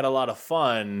 oh, I had a lot of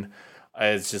fun.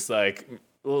 It's just like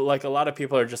a lot of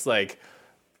people are just like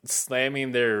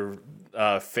slamming their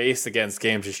face against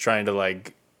games, just trying to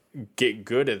like get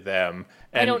good at them.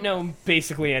 And I don't know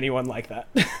basically anyone like that.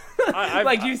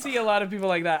 Like, you see a lot of people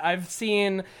like that. I've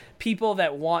seen people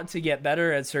that want to get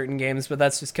better at certain games, but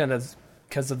that's just kind of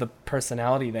because of the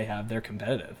personality they have. They're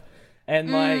competitive.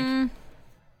 And like,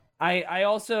 I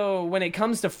also, when it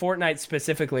comes to Fortnite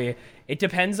specifically, it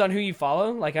depends on who you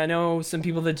follow. Like, I know some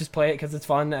people that just play it because it's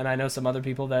fun, and I know some other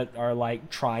people that are, like,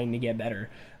 trying to get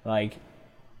better. Like,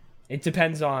 it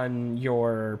depends on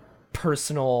your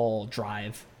personal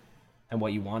drive and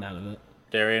what you want out of it.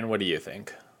 Darian, what do you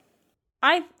think?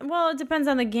 Well, it depends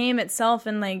on the game itself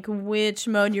and, like, which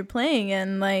mode you're playing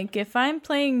in. Like, if I'm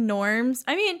playing norms,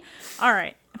 I mean, all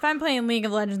right, if I'm playing League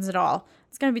of Legends at all,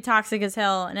 it's going to be toxic as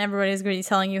hell, and everybody's going to be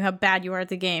telling you how bad you are at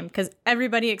the game, because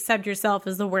everybody except yourself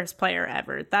is the worst player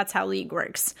ever. That's how League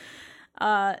works.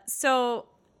 So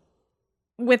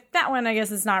with that one, I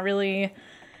guess it's not really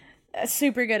a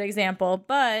super good example,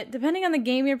 but depending on the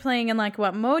game you're playing and like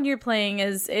what mode you're playing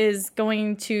is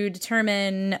going to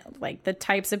determine like the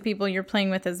types of people you're playing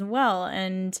with as well.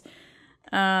 And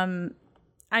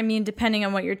I mean, depending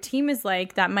on what your team is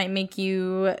like, that might make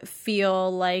you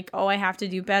feel like, oh, I have to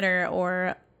do better,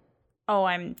 or, oh,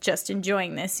 I'm just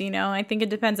enjoying this, you know? I think it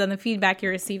depends on the feedback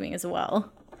you're receiving as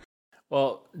well.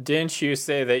 Well, didn't you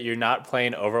say that you're not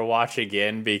playing Overwatch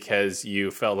again because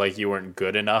you felt like you weren't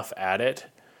good enough at it?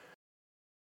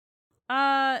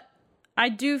 I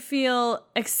do feel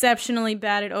exceptionally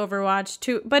bad at Overwatch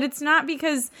too, but it's not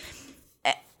because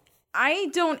I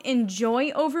don't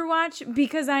enjoy Overwatch,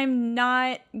 because I'm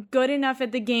not good enough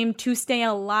at the game to stay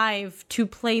alive to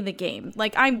play the game.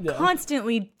 Like, I'm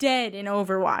constantly dead in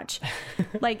Overwatch.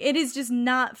 Like, it is just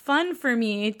not fun for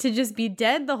me to just be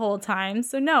dead the whole time.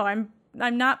 So no, I'm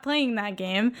not playing that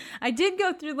game. I did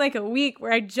go through like a week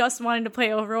where I just wanted to play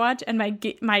Overwatch, and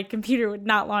my computer would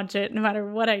not launch it no matter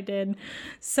what I did.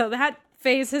 So that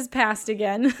phase has passed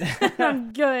again.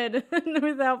 I'm good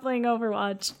without playing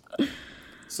Overwatch.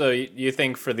 So you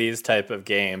think for these type of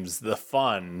games, the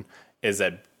fun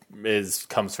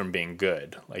comes from being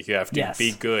good. Like, you have to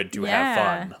be good to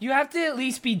have fun. You have to at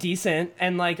least be decent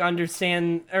and like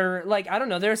understand, or like, I don't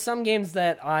know, there are some games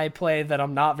that I play that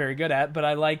I'm not very good at, but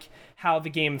I like how the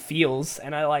game feels,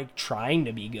 and I like trying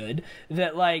to be good.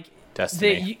 That like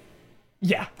Destiny.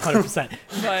 Yeah, 100%.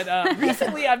 But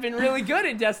recently I've been really good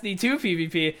at Destiny 2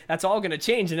 PvP. That's all going to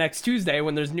change next Tuesday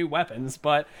when there's new weapons.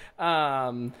 But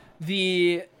it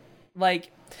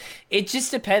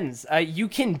just depends. You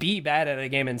can be bad at a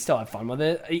game and still have fun with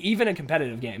it, even a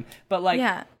competitive game. But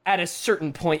at a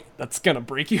certain point, that's going to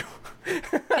break you.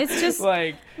 It's just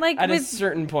like at a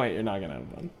certain point, you're not going to have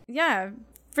fun. Yeah,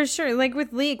 for sure. Like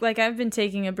with League, like I've been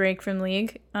taking a break from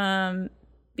League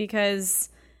because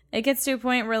it gets to a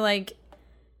point where like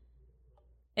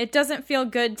it doesn't feel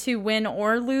good to win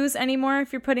or lose anymore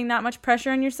if you're putting that much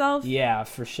pressure on yourself. Yeah,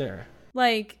 for sure.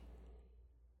 Like,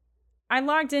 I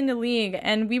logged into League,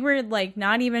 and we were, like,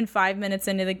 not even 5 minutes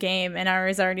into the game, and I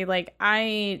was already like,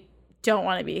 I don't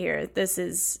want to be here. This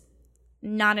is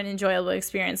not an enjoyable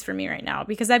experience for me right now,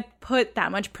 because I put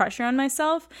that much pressure on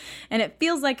myself, and it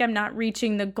feels like I'm not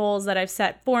reaching the goals that I've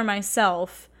set for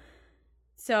myself.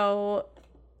 So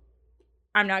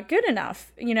I'm not good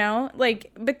enough, you know?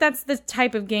 Like, but that's the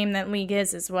type of game that League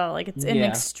is as well. Like, it's an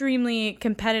extremely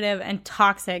competitive and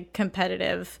toxic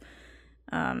competitive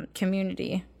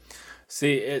community.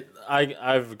 See,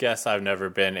 I've guess I've never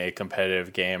been a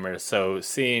competitive gamer, so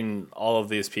seeing all of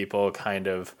these people kind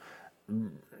of,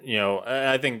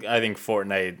 I think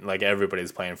Fortnite, like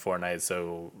everybody's playing Fortnite,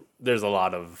 so there's a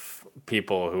lot of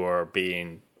people who are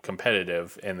being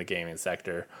competitive in the gaming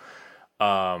sector,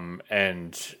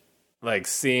 and like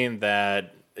seeing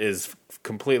that is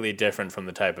completely different from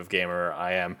the type of gamer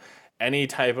I am. Any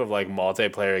type of like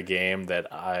multiplayer game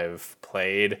that I've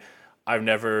played,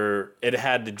 it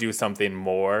had to do something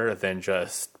more than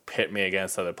just pit me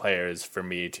against other players for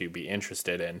me to be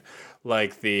interested in.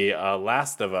 Like the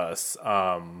Last of Us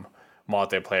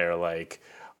multiplayer, like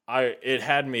it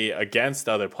had me against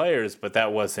other players, but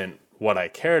that wasn't what I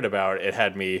cared about. It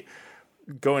had me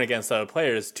going against other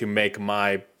players to make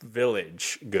my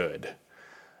village good.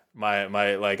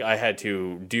 My like I had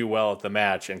to do well at the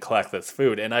match and collect this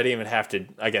food, and I didn't even have to,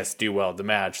 I guess, do well at the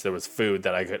match. There was food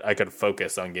that I could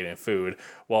focus on getting food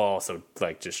while also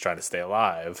like just trying to stay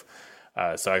alive,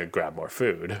 so I could grab more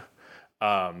food,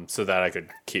 so that I could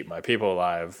keep my people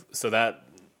alive. So that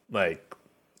like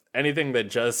anything that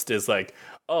just is like,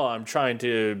 oh, I'm trying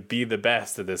to be the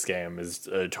best at this game is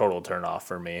a total turn off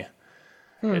for me.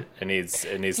 It needs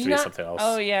to be something else.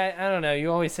 Oh yeah, I don't know.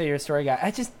 You always say you're a story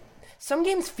guy. Some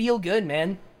games feel good,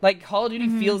 man. Like Call of Duty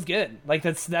feels good. Like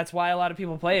that's why a lot of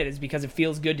people play it, is because it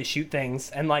feels good to shoot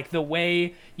things, and like the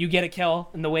way you get a kill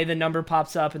and the way the number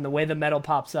pops up and the way the medal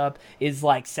pops up is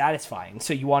like satisfying.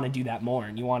 So you want to do that more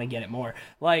and you want to get it more.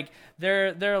 Like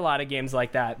there are a lot of games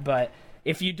like that, but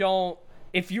if you're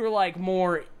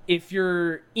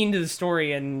into the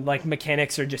story and like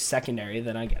mechanics are just secondary,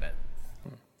 then I get it.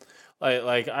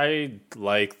 Like I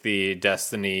like the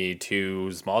Destiny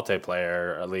 2's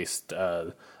multiplayer, at least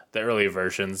the early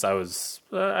versions. I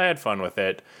had fun with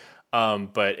it,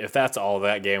 but if that's all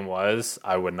that game was,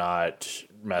 I would not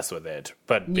mess with it.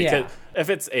 But because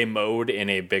if it's a mode in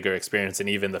a bigger experience, and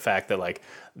even the fact that like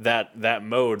that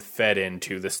mode fed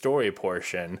into the story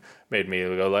portion made me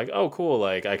go like, oh cool,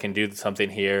 like I can do something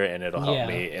here and it'll help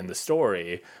me in the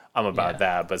story. I'm about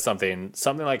that. But something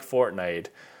like Fortnite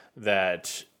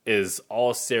that is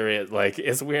all serious. Like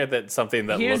it's weird that something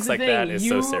that looks like that is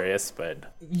so serious,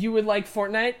 but you would like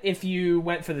Fortnite if you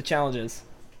went for the challenges.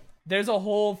 There's a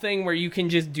whole thing where you can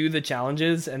just do the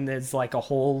challenges, and there's like a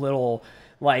whole little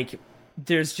like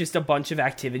there's just a bunch of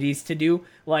activities to do.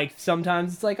 Like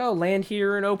sometimes it's like, oh, land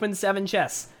here and open 7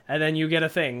 chests, and then you get a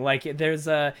thing. Like there's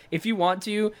if you want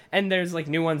to, and there's like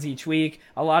new ones each week.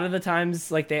 A lot of the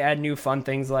times like they add new fun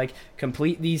things like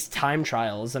complete these time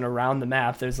trials, and around the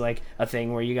map there's like a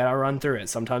thing where you gotta run through it.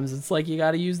 Sometimes it's like you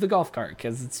gotta use the golf cart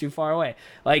because it's too far away.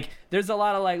 Like there's a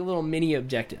lot of like little mini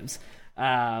objectives.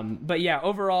 But yeah,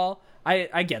 overall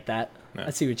I get that. I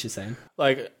see what you're saying.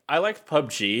 Like I liked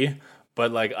PUBG,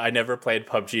 but like I never played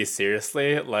PUBG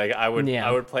seriously. Like I would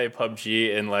play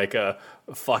PUBG in like a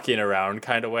fucking around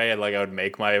kind of way, and like I would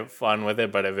make my fun with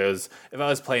it. But if I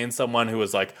was playing someone who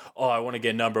was like, oh, I want to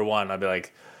get number one, I'd be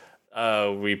like,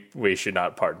 we should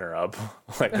not partner up.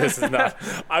 Like this is not.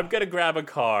 I'm gonna grab a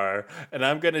car and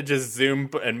I'm gonna just zoom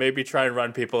and maybe try and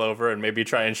run people over and maybe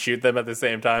try and shoot them at the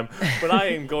same time. But I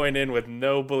am going in with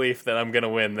no belief that I'm gonna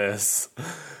win this.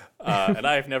 And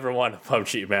I've never won a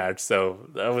PUBG match, so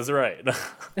I was right.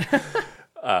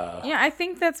 Yeah, I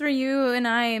think that's where you and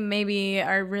I maybe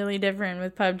are really different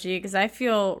with PUBG, because I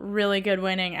feel really good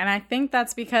winning. And I think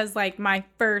that's because, like, my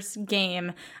first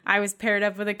game, I was paired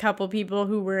up with a couple people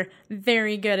who were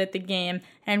very good at the game,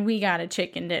 and we got a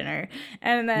chicken dinner.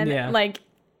 And then, like,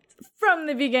 from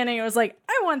the beginning, it was like,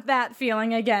 I want that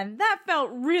feeling again. That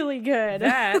felt really good.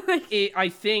 That, I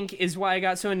think, is why I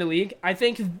got so into League. I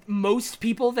think most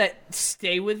people that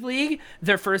stay with League,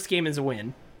 their first game is a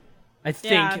win. I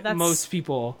think most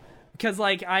people, because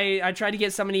like I tried to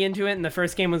get somebody into it, and the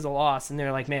first game was a loss, and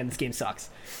they're like, "Man, this game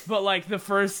sucks." But like the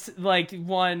first like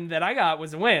one that I got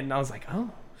was a win, and I was like,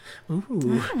 "Oh,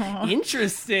 ooh,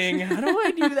 interesting. How do I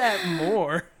do that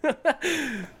more?"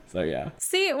 So yeah.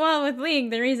 See, well, with League,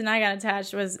 the reason I got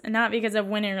attached was not because of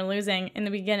winning or losing in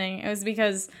the beginning. It was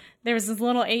because there was this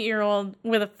little 8-year-old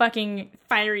with a fucking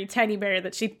fiery teddy bear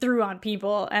that she threw on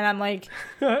people, and I'm like,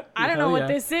 I don't know what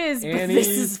this is, but this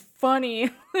is funny.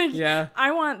 Like,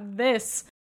 I want this.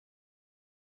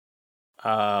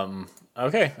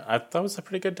 Okay, that was a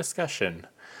pretty good discussion.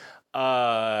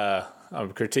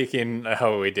 I'm critiquing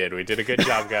how we did. We did a good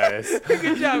job, guys.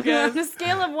 Good job, guys. On a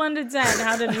scale of 1 to 10,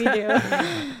 how did we do?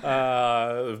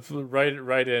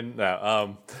 Right in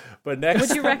now. But next,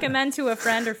 would you recommend to a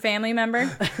friend or family member?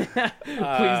 Please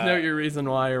note your reason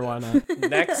why or why not.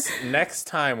 Next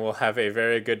time we'll have a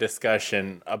very good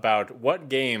discussion about what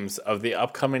games of the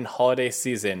upcoming holiday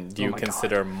season do you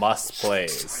consider must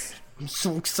plays. I'm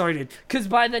so excited. Because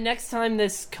by the next time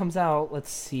this comes out, let's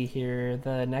see here.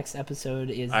 The next episode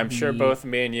is I'm sure both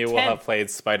me and you will have played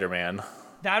Spider-Man.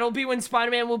 That'll be when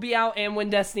Spider-Man will be out and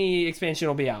when Destiny expansion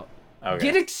will be out.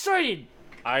 Okay. Get excited!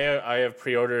 I have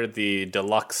pre-ordered the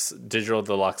digital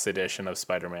deluxe edition of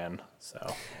Spider-Man.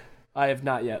 So I have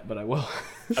not yet, but I will.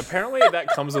 apparently that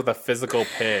comes with a physical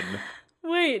pin.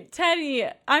 Wait, Teddy,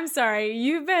 I'm sorry.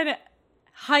 You've been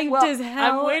hyped as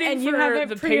hell, I'm waiting and for you haven't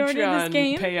the pre-ordered Patreon this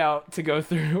game? payout to go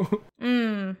through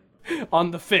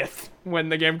on the 5th when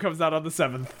the game comes out on the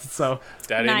 7th. So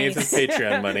Daddy needs his Nice.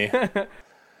 Patreon money.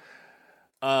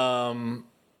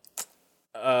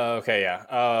 Okay,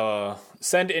 yeah.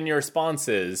 Send in your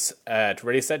responses at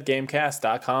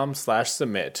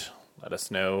readysetgamecast.com/submit. Let us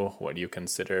know what you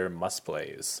consider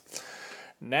must-plays.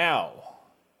 Now,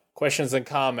 questions and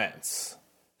comments.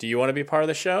 Do you want to be part of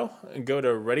the show? Go to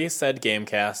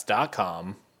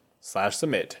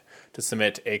readysetgamecast.com/submit to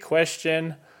submit a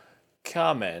question,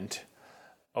 comment,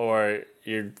 or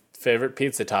your favorite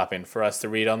pizza topping for us to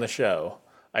read on the show.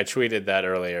 I tweeted that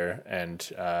earlier, and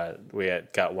we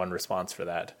got one response for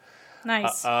that.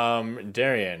 Nice.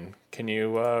 Darian, can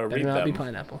you read better not them? be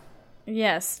pineapple.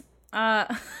 Yes.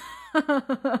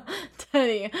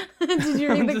 Teddy, did you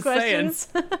read the just saying. questions?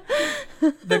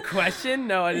 The question?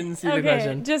 No, I didn't see the Okay,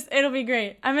 question. it'll be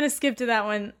great. I'm gonna skip to that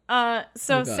one.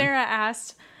 So God. Sarah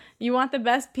asked, "You want the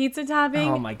best pizza topping?"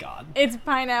 Oh my god. It's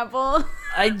pineapple.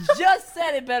 I just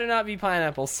said it better not be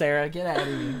pineapple, Sarah. Get out of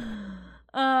here.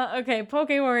 Okay, Poke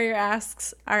Warrior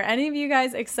asks, "Are any of you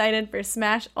guys excited for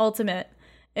Smash Ultimate?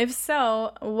 If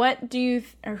so, what do you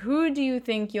or who do you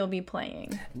think you'll be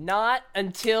playing?" Not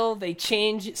until they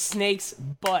change Snake's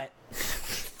butt.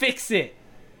 Fix it.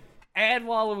 Add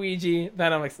Waluigi.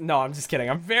 Then no, I'm just kidding.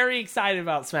 I'm very excited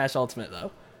about Smash Ultimate,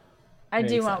 though. I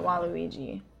Very do want excited.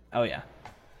 Waluigi. Oh, yeah.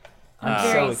 I'm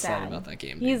so very excited sad about that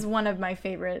game. He's one of my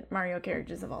favorite Mario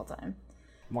characters of all time.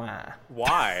 Wow.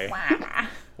 Why?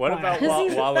 What about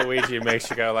Waluigi makes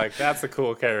you go like, that's a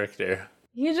cool character?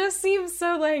 He just seems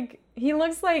so he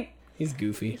looks like He's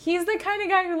goofy. he's the kind of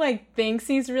guy who thinks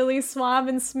he's really suave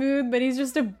and smooth, but he's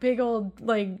just a big old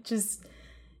just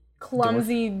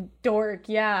clumsy dork.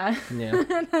 Yeah. Yeah.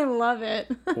 And I love it.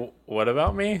 What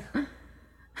about me?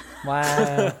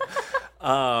 Wow.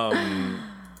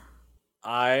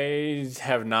 I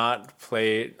have not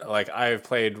played, I've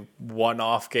played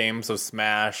one-off games of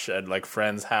Smash at,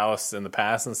 friends' house in the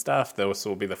past and stuff. Those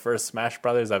will be the first Smash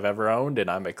Brothers I've ever owned, and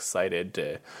I'm excited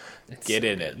to get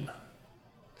in it.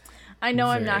 I know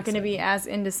I'm Very not going to be as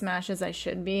into Smash as I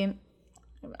should be.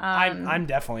 I'm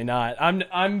definitely not.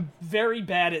 I'm very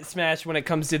bad at Smash when it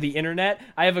comes to the internet.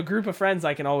 I have a group of friends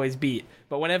I can always beat,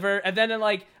 but and then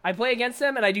I play against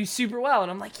them and I do super well,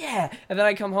 and I'm like, yeah. And then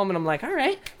I come home and I'm like, all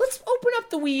right, let's open up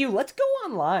the Wii U. Let's go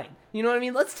online. You know what I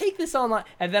mean? Let's take this online.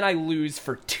 And then I lose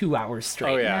for 2 hours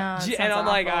straight. Oh, yeah. No, it And sounds I'm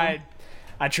like, awful.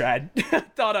 I tried.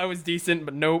 Thought I was decent,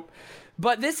 but nope.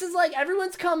 But this is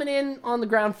everyone's coming in on the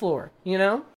ground floor, you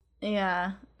know?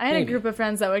 Yeah. I had a group of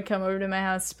friends that would come over to my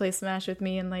house to play Smash with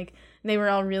me, and they were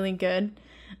all really good.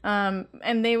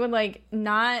 And they would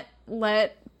not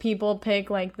let people pick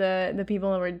the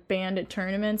people that were banned at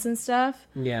tournaments and stuff.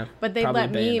 Yeah. But they probably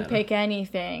let me Bayonetta. pick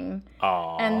anything.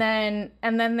 Aw. And then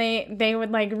they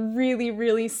would really,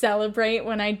 really celebrate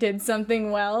when I did something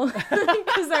well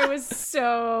because I was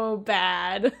so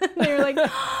bad. They were like,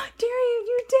 oh, Darian,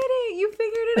 you did it. You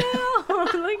figured it out.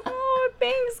 I'm like, oh,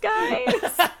 thanks,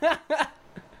 guys.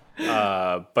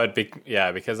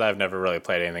 Because I've never really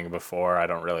played anything before, I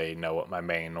don't really know what my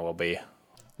main will be.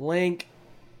 Link.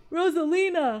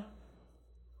 Rosalina.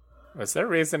 Is there a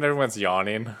reason everyone's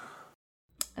yawning?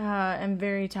 I'm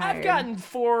very tired. I've gotten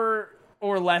 4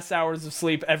 or less hours of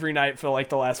sleep every night for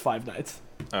the last 5 nights.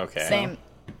 Okay. Same.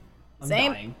 I'm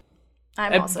Same. dying.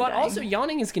 I'm also But dying. also,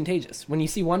 yawning is contagious. When you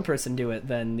see one person do it,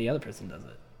 then the other person does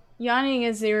it. Yawning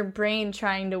is your brain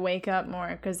trying to wake up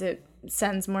more because it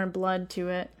sends more blood to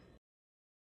it.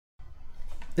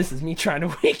 This is me trying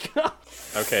to wake up.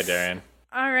 Okay, Darian.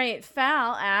 All right,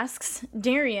 Fal asks,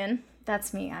 Darian,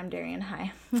 that's me, I'm Darian,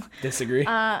 hi. Disagree.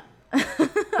 Oh,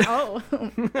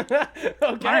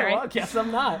 Okay, right. well, guess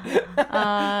I'm not.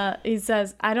 he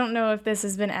says, I don't know if this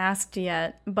has been asked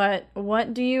yet, but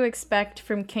what do you expect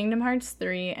from Kingdom Hearts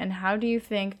 3 and how do you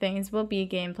think things will be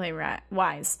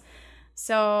gameplay-wise?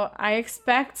 So I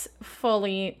expect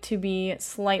fully to be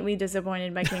slightly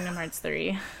disappointed by Kingdom Hearts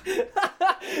 3.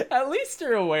 At least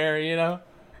you're aware, you know?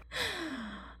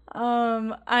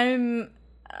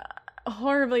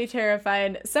 horribly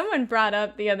terrified. Someone brought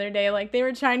up the other day, like, they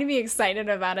were trying to be excited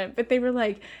about it, but they were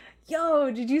like, yo,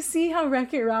 did you see how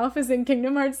Wreck-It Ralph is in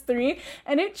Kingdom Hearts 3?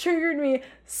 And it triggered me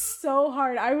so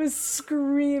hard. I was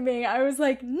screaming. I was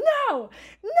like, no, I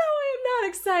am not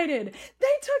excited.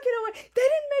 They took it away. They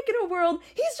didn't make it a world.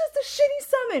 He's just a shitty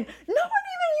summon. No one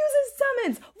even uses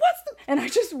summons. And I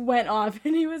just went off,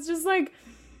 and he was just like,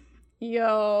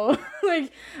 yo,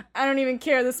 like, I don't even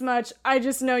care this much. I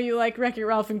just know you like Wreck-It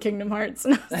Ralph and Kingdom Hearts.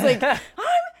 And I was like, I'm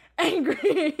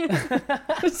angry.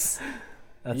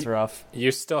 That's rough. You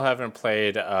still haven't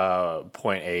played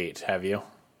Point 8, have you?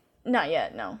 Not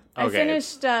yet, no. Okay. I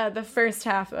finished the first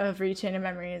half of Rechain of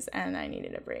Memories, and I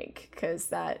needed a break because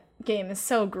that game is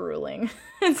so grueling.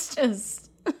 It's just...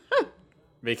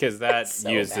 Because that so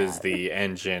uses bad. the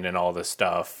engine and all the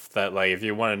stuff that, like, if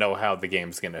you want to know how the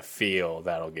game's going to feel,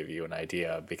 that'll give you an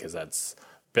idea, because that's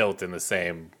built in the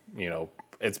same,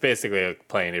 it's basically like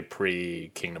playing a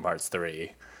pre-Kingdom Hearts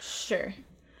 3. Sure.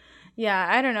 Yeah,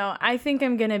 I don't know. I think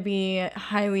I'm gonna be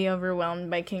highly overwhelmed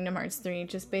by Kingdom Hearts 3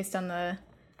 just based on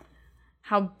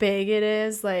how big it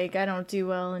is. Like, I don't do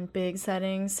well in big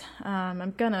settings.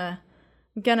 I'm gonna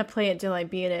play it till I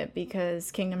beat it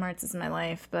because Kingdom Hearts is my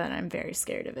life, but I'm very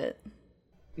scared of it.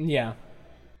 Yeah.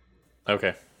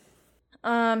 Okay.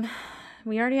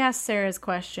 We already asked Sarah's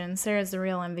question. Sarah's the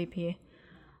real MVP.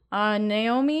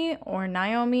 Naomi or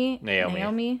Naomi?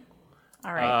 Naomi.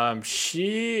 All right.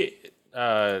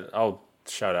 I'll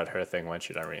shout out her thing when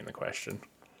she's done reading the question.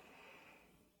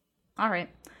 All right.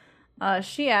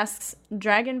 She asks,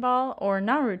 Dragon Ball or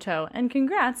Naruto? And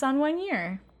congrats on 1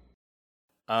 year.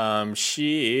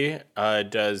 She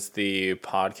does the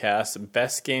podcast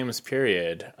Best Games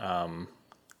Period,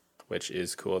 which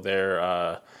is cool. They're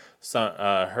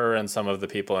her and some of the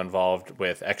people involved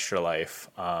with Extra Life.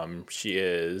 She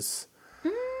is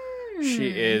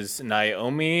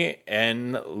Naomi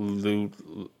N.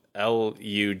 Lugo,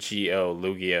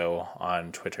 Lugio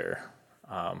on Twitter.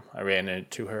 I ran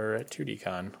into her at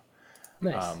 2DCon.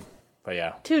 Nice. But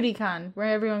yeah. 2DCon, where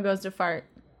everyone goes to fart.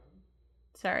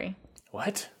 Sorry.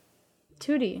 What?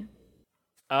 2D.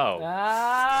 Oh.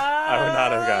 I would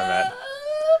not have gotten that.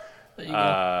 There you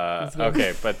go.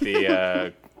 Okay, but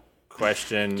the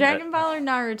question... Dragon Ball or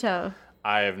Naruto?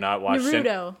 I have not watched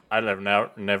Naruto. I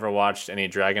have never watched any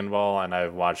Dragon Ball, and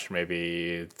I've watched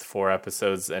maybe 4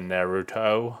 episodes in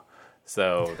Naruto.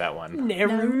 So that one.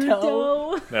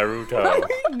 Naruto.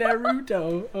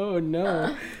 Naruto. Oh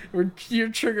no. You're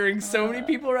triggering so many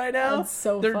people right now. That's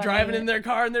so They're funny. driving in their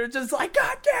car and they're just like,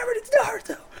 God damn it, it's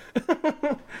Naruto.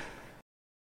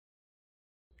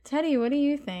 Teddy, what do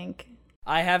you think?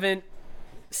 I haven't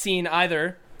seen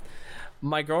either.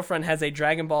 My girlfriend has a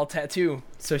Dragon Ball tattoo,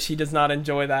 so she does not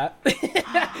enjoy that.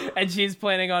 And she's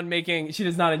planning on she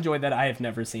does not enjoy that. I have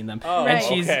never seen them. Oh, Right.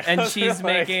 And she's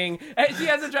making, and she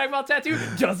has a Dragon Ball tattoo,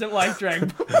 doesn't like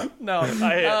Dragon Ball. No. I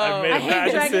made I a hate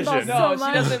bad Dragon Ball decision. so No, much.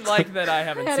 she doesn't like that I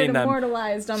haven't I had it seen them.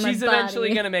 immortalized on She's my body.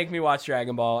 eventually gonna make me watch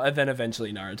Dragon Ball and then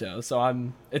eventually Naruto.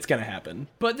 So it's gonna happen.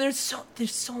 But there's so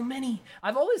many.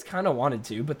 I've always kind of wanted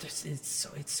to, but it's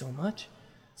so much.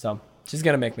 So she's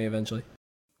gonna make me eventually.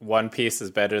 One Piece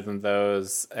is better than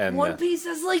those, and One Piece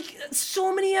has like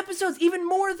so many episodes, even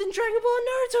more than Dragon Ball and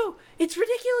Naruto. It's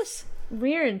ridiculous.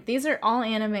 Weird. These are all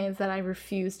animes that I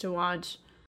refuse to watch.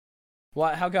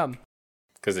 What? How come?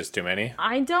 because there's too many.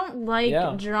 I don't like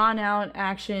Yeah. drawn out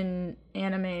action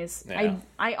animes. Yeah.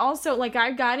 I also like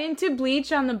I got into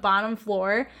Bleach on the bottom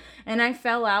floor and I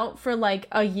fell out for like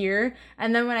a year,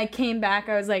 and then when I came back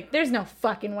I was like, there's no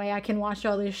fucking way I can watch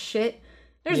all this shit.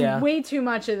 There's Yeah. way too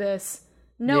much of this.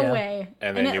 No Yeah. way.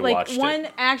 And then you like watched one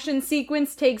it. action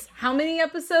sequence takes how many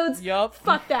episodes? Yup.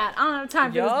 Fuck that. I don't have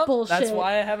time for this Yup. bullshit. That's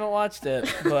why I haven't watched it,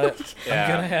 but Yeah. I'm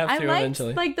gonna have I to liked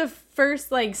eventually. like the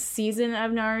first like season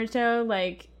of Naruto,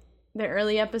 like the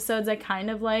early episodes I kind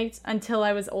of liked until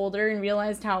I was older and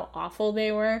realized how awful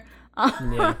they were.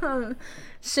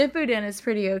 Shippuden is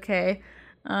pretty okay.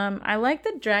 I like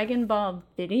the Dragon Ball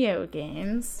video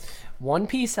games. One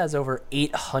Piece has over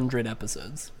 800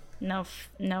 episodes. Nope,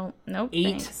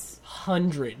 thanks.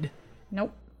 800.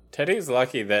 Nope. Teddy's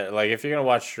lucky that, like, if you're gonna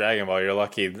watch Dragon Ball, you're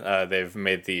lucky they've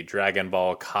made the Dragon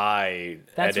Ball Kai.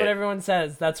 That's edit. what everyone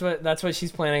says. That's what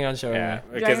she's planning on showing Yeah, me.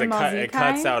 because Dragon Ball Z it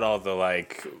cuts Kai? out all the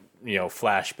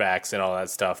flashbacks and all that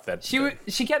stuff. That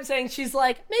She kept saying, she's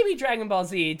like, maybe Dragon Ball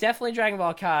Z, definitely Dragon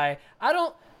Ball Kai.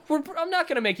 I'm not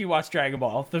gonna make you watch Dragon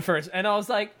Ball the first. And I was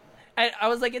like, at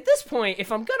this point,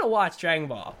 if I'm gonna watch Dragon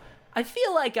Ball, I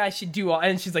feel like I should do all.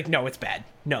 And she's like, no, it's bad.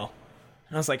 No.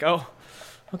 And I was like, oh,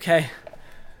 okay.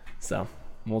 So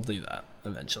we'll do that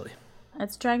eventually.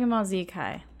 It's Dragon Ball Z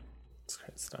Kai. It's a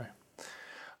great story.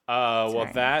 Well,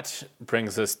 that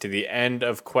brings us to the end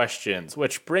of questions,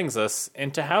 which brings us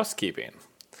into housekeeping.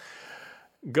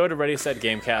 Go to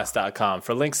ReadySetGamecast.com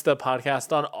for links to the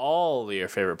podcast on all your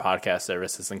favorite podcast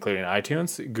services, including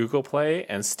iTunes, Google Play,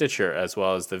 and Stitcher, as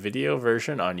well as the video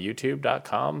version on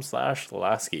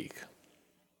YouTube.com/TheLastGeek.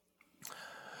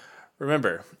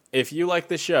 Remember, if you like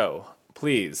the show,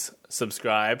 please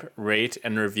subscribe, rate,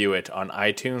 and review it on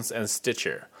iTunes and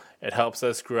Stitcher. It helps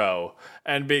us grow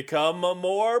and become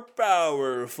more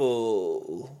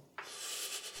powerful.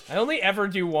 I only ever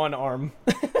do one arm.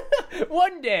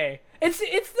 One day. It's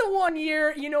the 1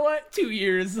 year. You know what? 2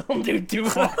 years. I'll do 2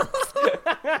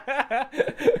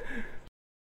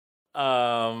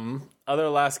 arms. Other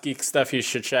Last Geek stuff you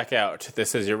should check out.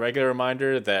 This is your regular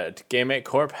reminder that GameMate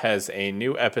Corp has a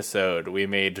new episode. We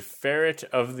made Ferret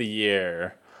of the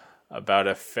Year, about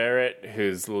a ferret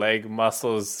whose leg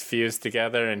muscles fuse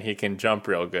together and he can jump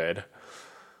real good.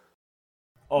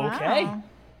 Okay. Wow.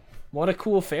 What a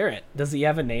cool ferret. Does he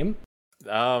have a name?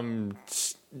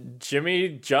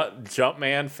 Jimmy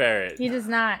Jumpman Ferret. He does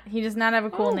not. He does not have a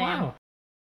cool name. Wow.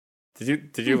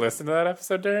 Did you listen to that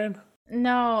episode, Darian?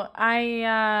 No,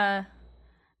 I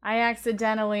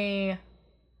accidentally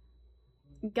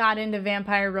got into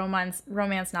vampire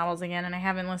romance novels again, and I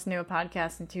haven't listened to a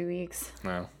podcast in 2 weeks.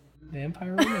 No.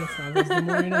 Vampire romance novels, the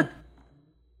more you know.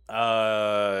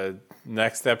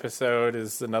 Next episode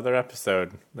is another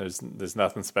episode. There's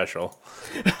nothing special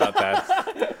about that.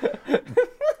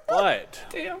 But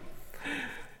Damn.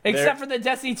 Except for the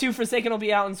Destiny 2 Forsaken will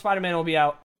be out and Spider-Man will be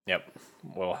out. yep,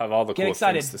 we'll have all the Get cool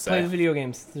excited. things to Play say. the video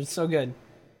games. They're so good.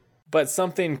 But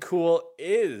something cool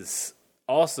is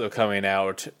also coming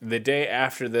out the day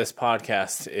after this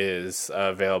podcast is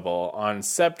available. On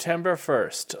September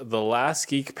 1st, The Last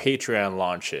Geek Patreon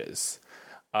launches.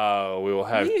 It'll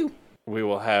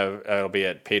be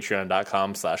at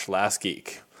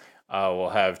patreon.com/lastgeek. We'll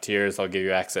have tiers. I'll give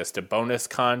you access to bonus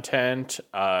content.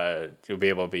 You'll be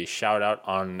able to be shout out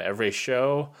on every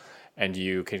show, and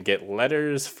you can get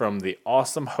letters from the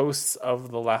awesome hosts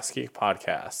of the Last Geek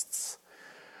podcasts.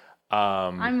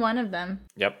 I'm one of them.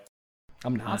 Yep.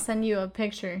 I'm I'll not. send you a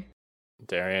picture.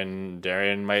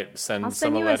 Darian might send I'll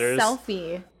some send you letters. a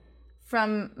selfie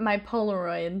from my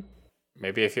Polaroid.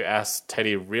 Maybe if you ask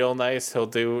Teddy real nice, he'll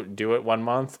do it 1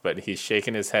 month, but he's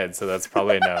shaking his head, so that's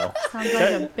probably a no. Sounds like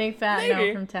a big fat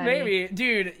no from Teddy. Maybe.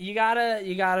 Dude, you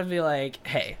gotta be like,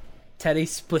 hey, Teddy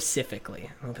specifically.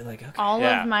 I'll be like, okay. All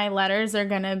Yeah. of my letters are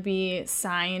gonna be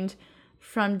signed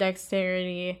from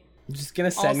Dexterity. I'm just gonna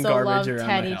send Also love garbage around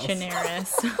Teddy my house. Chinaris.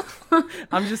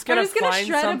 I'm just gonna shred find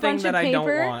a something bunch that of I don't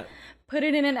paper, want. put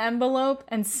it in an envelope,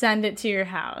 and send it to your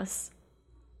house.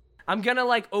 I'm gonna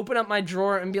like open up my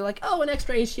drawer and be like, oh, an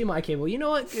extra HDMI cable. You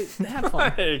know what? Have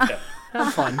fun. There you go.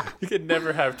 Have fun. You could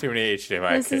never have too many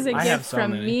HDMI This is a cables. I have gift so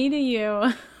from many. me to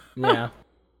you. Yeah.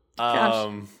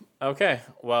 Okay,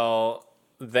 well,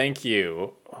 thank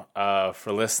you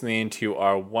for listening to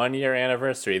our 1 year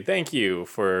anniversary. Thank you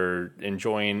for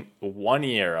enjoying 1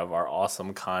 year of our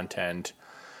awesome content.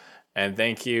 And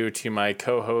thank you to my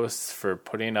co-hosts for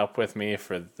putting up with me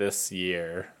for this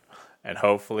year. And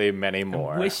hopefully many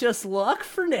more. Wish us luck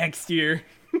for next year.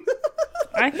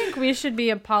 I think we should be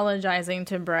apologizing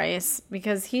to Bryce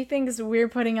because he thinks we're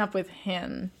putting up with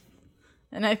him.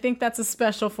 And I think that's a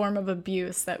special form of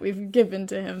abuse that we've given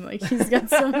to him. Like, he's got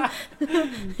some...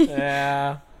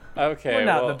 Yeah. Okay, We're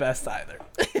not well, the best either.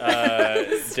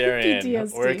 Darian,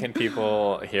 PTSD. where can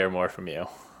people hear more from you?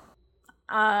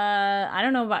 I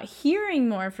don't know about hearing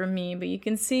more from me, but you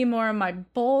can see more of my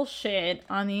bullshit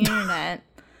on the internet.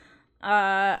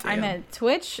 I'm at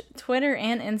Twitch, Twitter,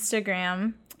 and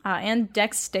Instagram, and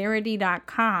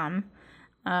dexterity.com.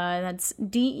 That's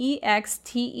DEXTERIDEE.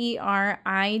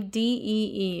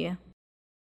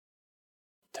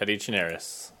 Teddy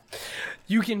Chinaris.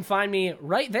 You can find me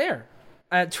right there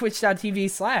at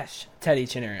twitch.tv/Teddy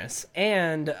Chinaris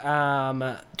and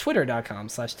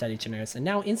twitter.com/Teddy Chinaris and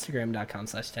now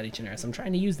instagram.com/Teddy Chinaris. I'm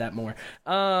trying to use that more.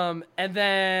 And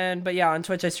then, but yeah, on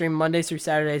Twitch I stream Mondays through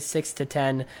Saturdays, 6 to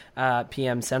 10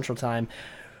 p.m. Central Time.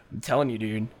 I'm telling you,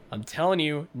 dude. I'm telling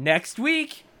you, next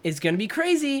week is going to be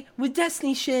crazy with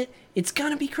Destiny shit. It's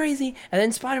going to be crazy. And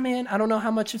then Spider-Man, I don't know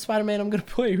how much of Spider-Man I'm going to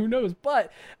play. Who knows?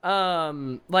 But,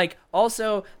 like,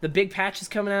 also, the big patch is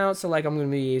coming out. So, like, I'm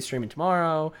going to be streaming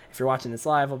tomorrow. If you're watching this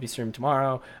live, I'll be streaming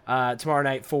tomorrow. Tomorrow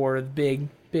night for the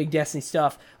big Destiny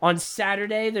stuff. On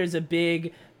Saturday, there's a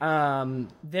big...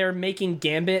 they're making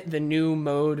Gambit, the new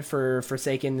mode for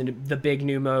Forsaken, the big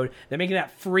new mode. They're making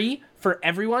that free for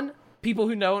everyone people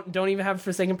who don't even have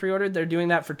Forsaken pre-ordered, they're doing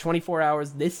that for 24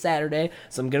 hours this Saturday.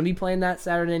 So I'm going to be playing that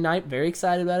Saturday night. Very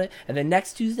excited about it. And then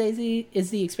next Tuesday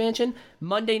is the expansion.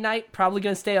 Monday night, probably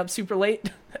going to stay up super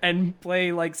late and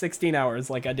play like 16 hours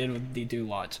like I did with D2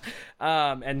 launch.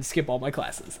 And skip all my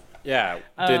classes. Yeah.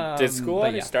 Did school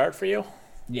already start for you?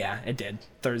 Yeah, it did.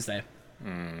 Thursday.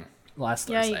 Last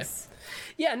Thursday. Yikes.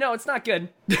 Yeah, no, it's not good.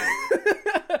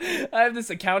 I have this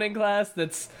accounting class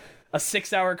that's a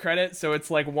 6-hour credit, so it's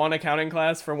like one accounting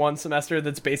class for one semester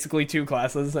that's basically 2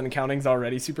 classes, and accounting's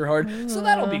already super hard. So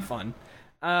that'll be fun.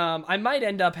 I might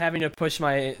end up having to push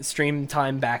my stream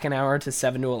time back an hour to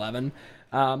 7 to 11.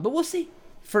 But we'll see.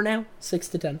 For now, 6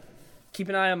 to 10. Keep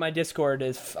an eye on my Discord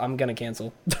if I'm going to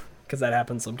cancel, because that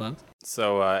happens sometimes.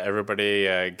 So everybody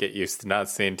get used to not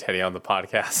seeing Teddy on the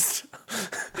podcast.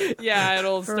 Yeah,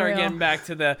 it'll For start real. getting back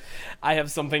to the I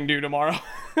have something due tomorrow.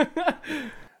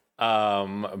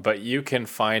 But you can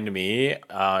find me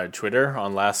on Twitter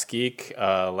on Last Geek,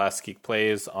 Last Geek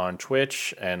Plays on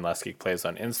Twitch, and Last Geek Plays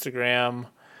on Instagram,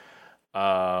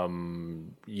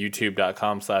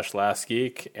 youtube.com/Last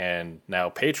Geek, and now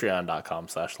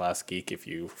patreon.com/Last Geek. If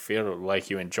you feel like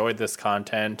you enjoyed this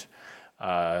content,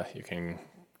 you can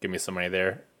give me some money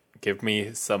there. Give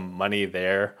me some money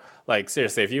there. Like,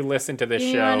 seriously, if you listen to this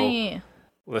show, Money.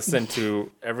 listen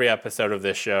to every episode of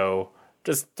this show,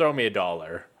 just throw me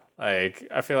 $1. Like,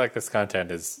 I feel like this content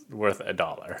is worth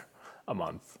 $1 a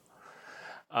month.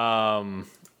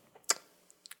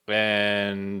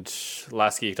 And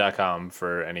lastgeek.com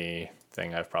for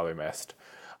anything I've probably missed.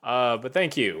 But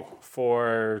thank you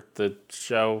for the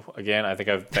show. Again, I think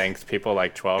I've thanked people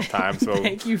like 12 times. But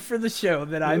Thank you for the show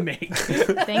that I make.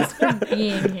 Thanks for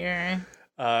being here.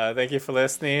 thank you for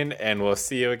listening, and we'll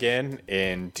see you again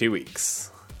in 2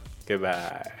 weeks.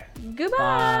 Goodbye. Goodbye.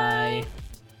 Bye.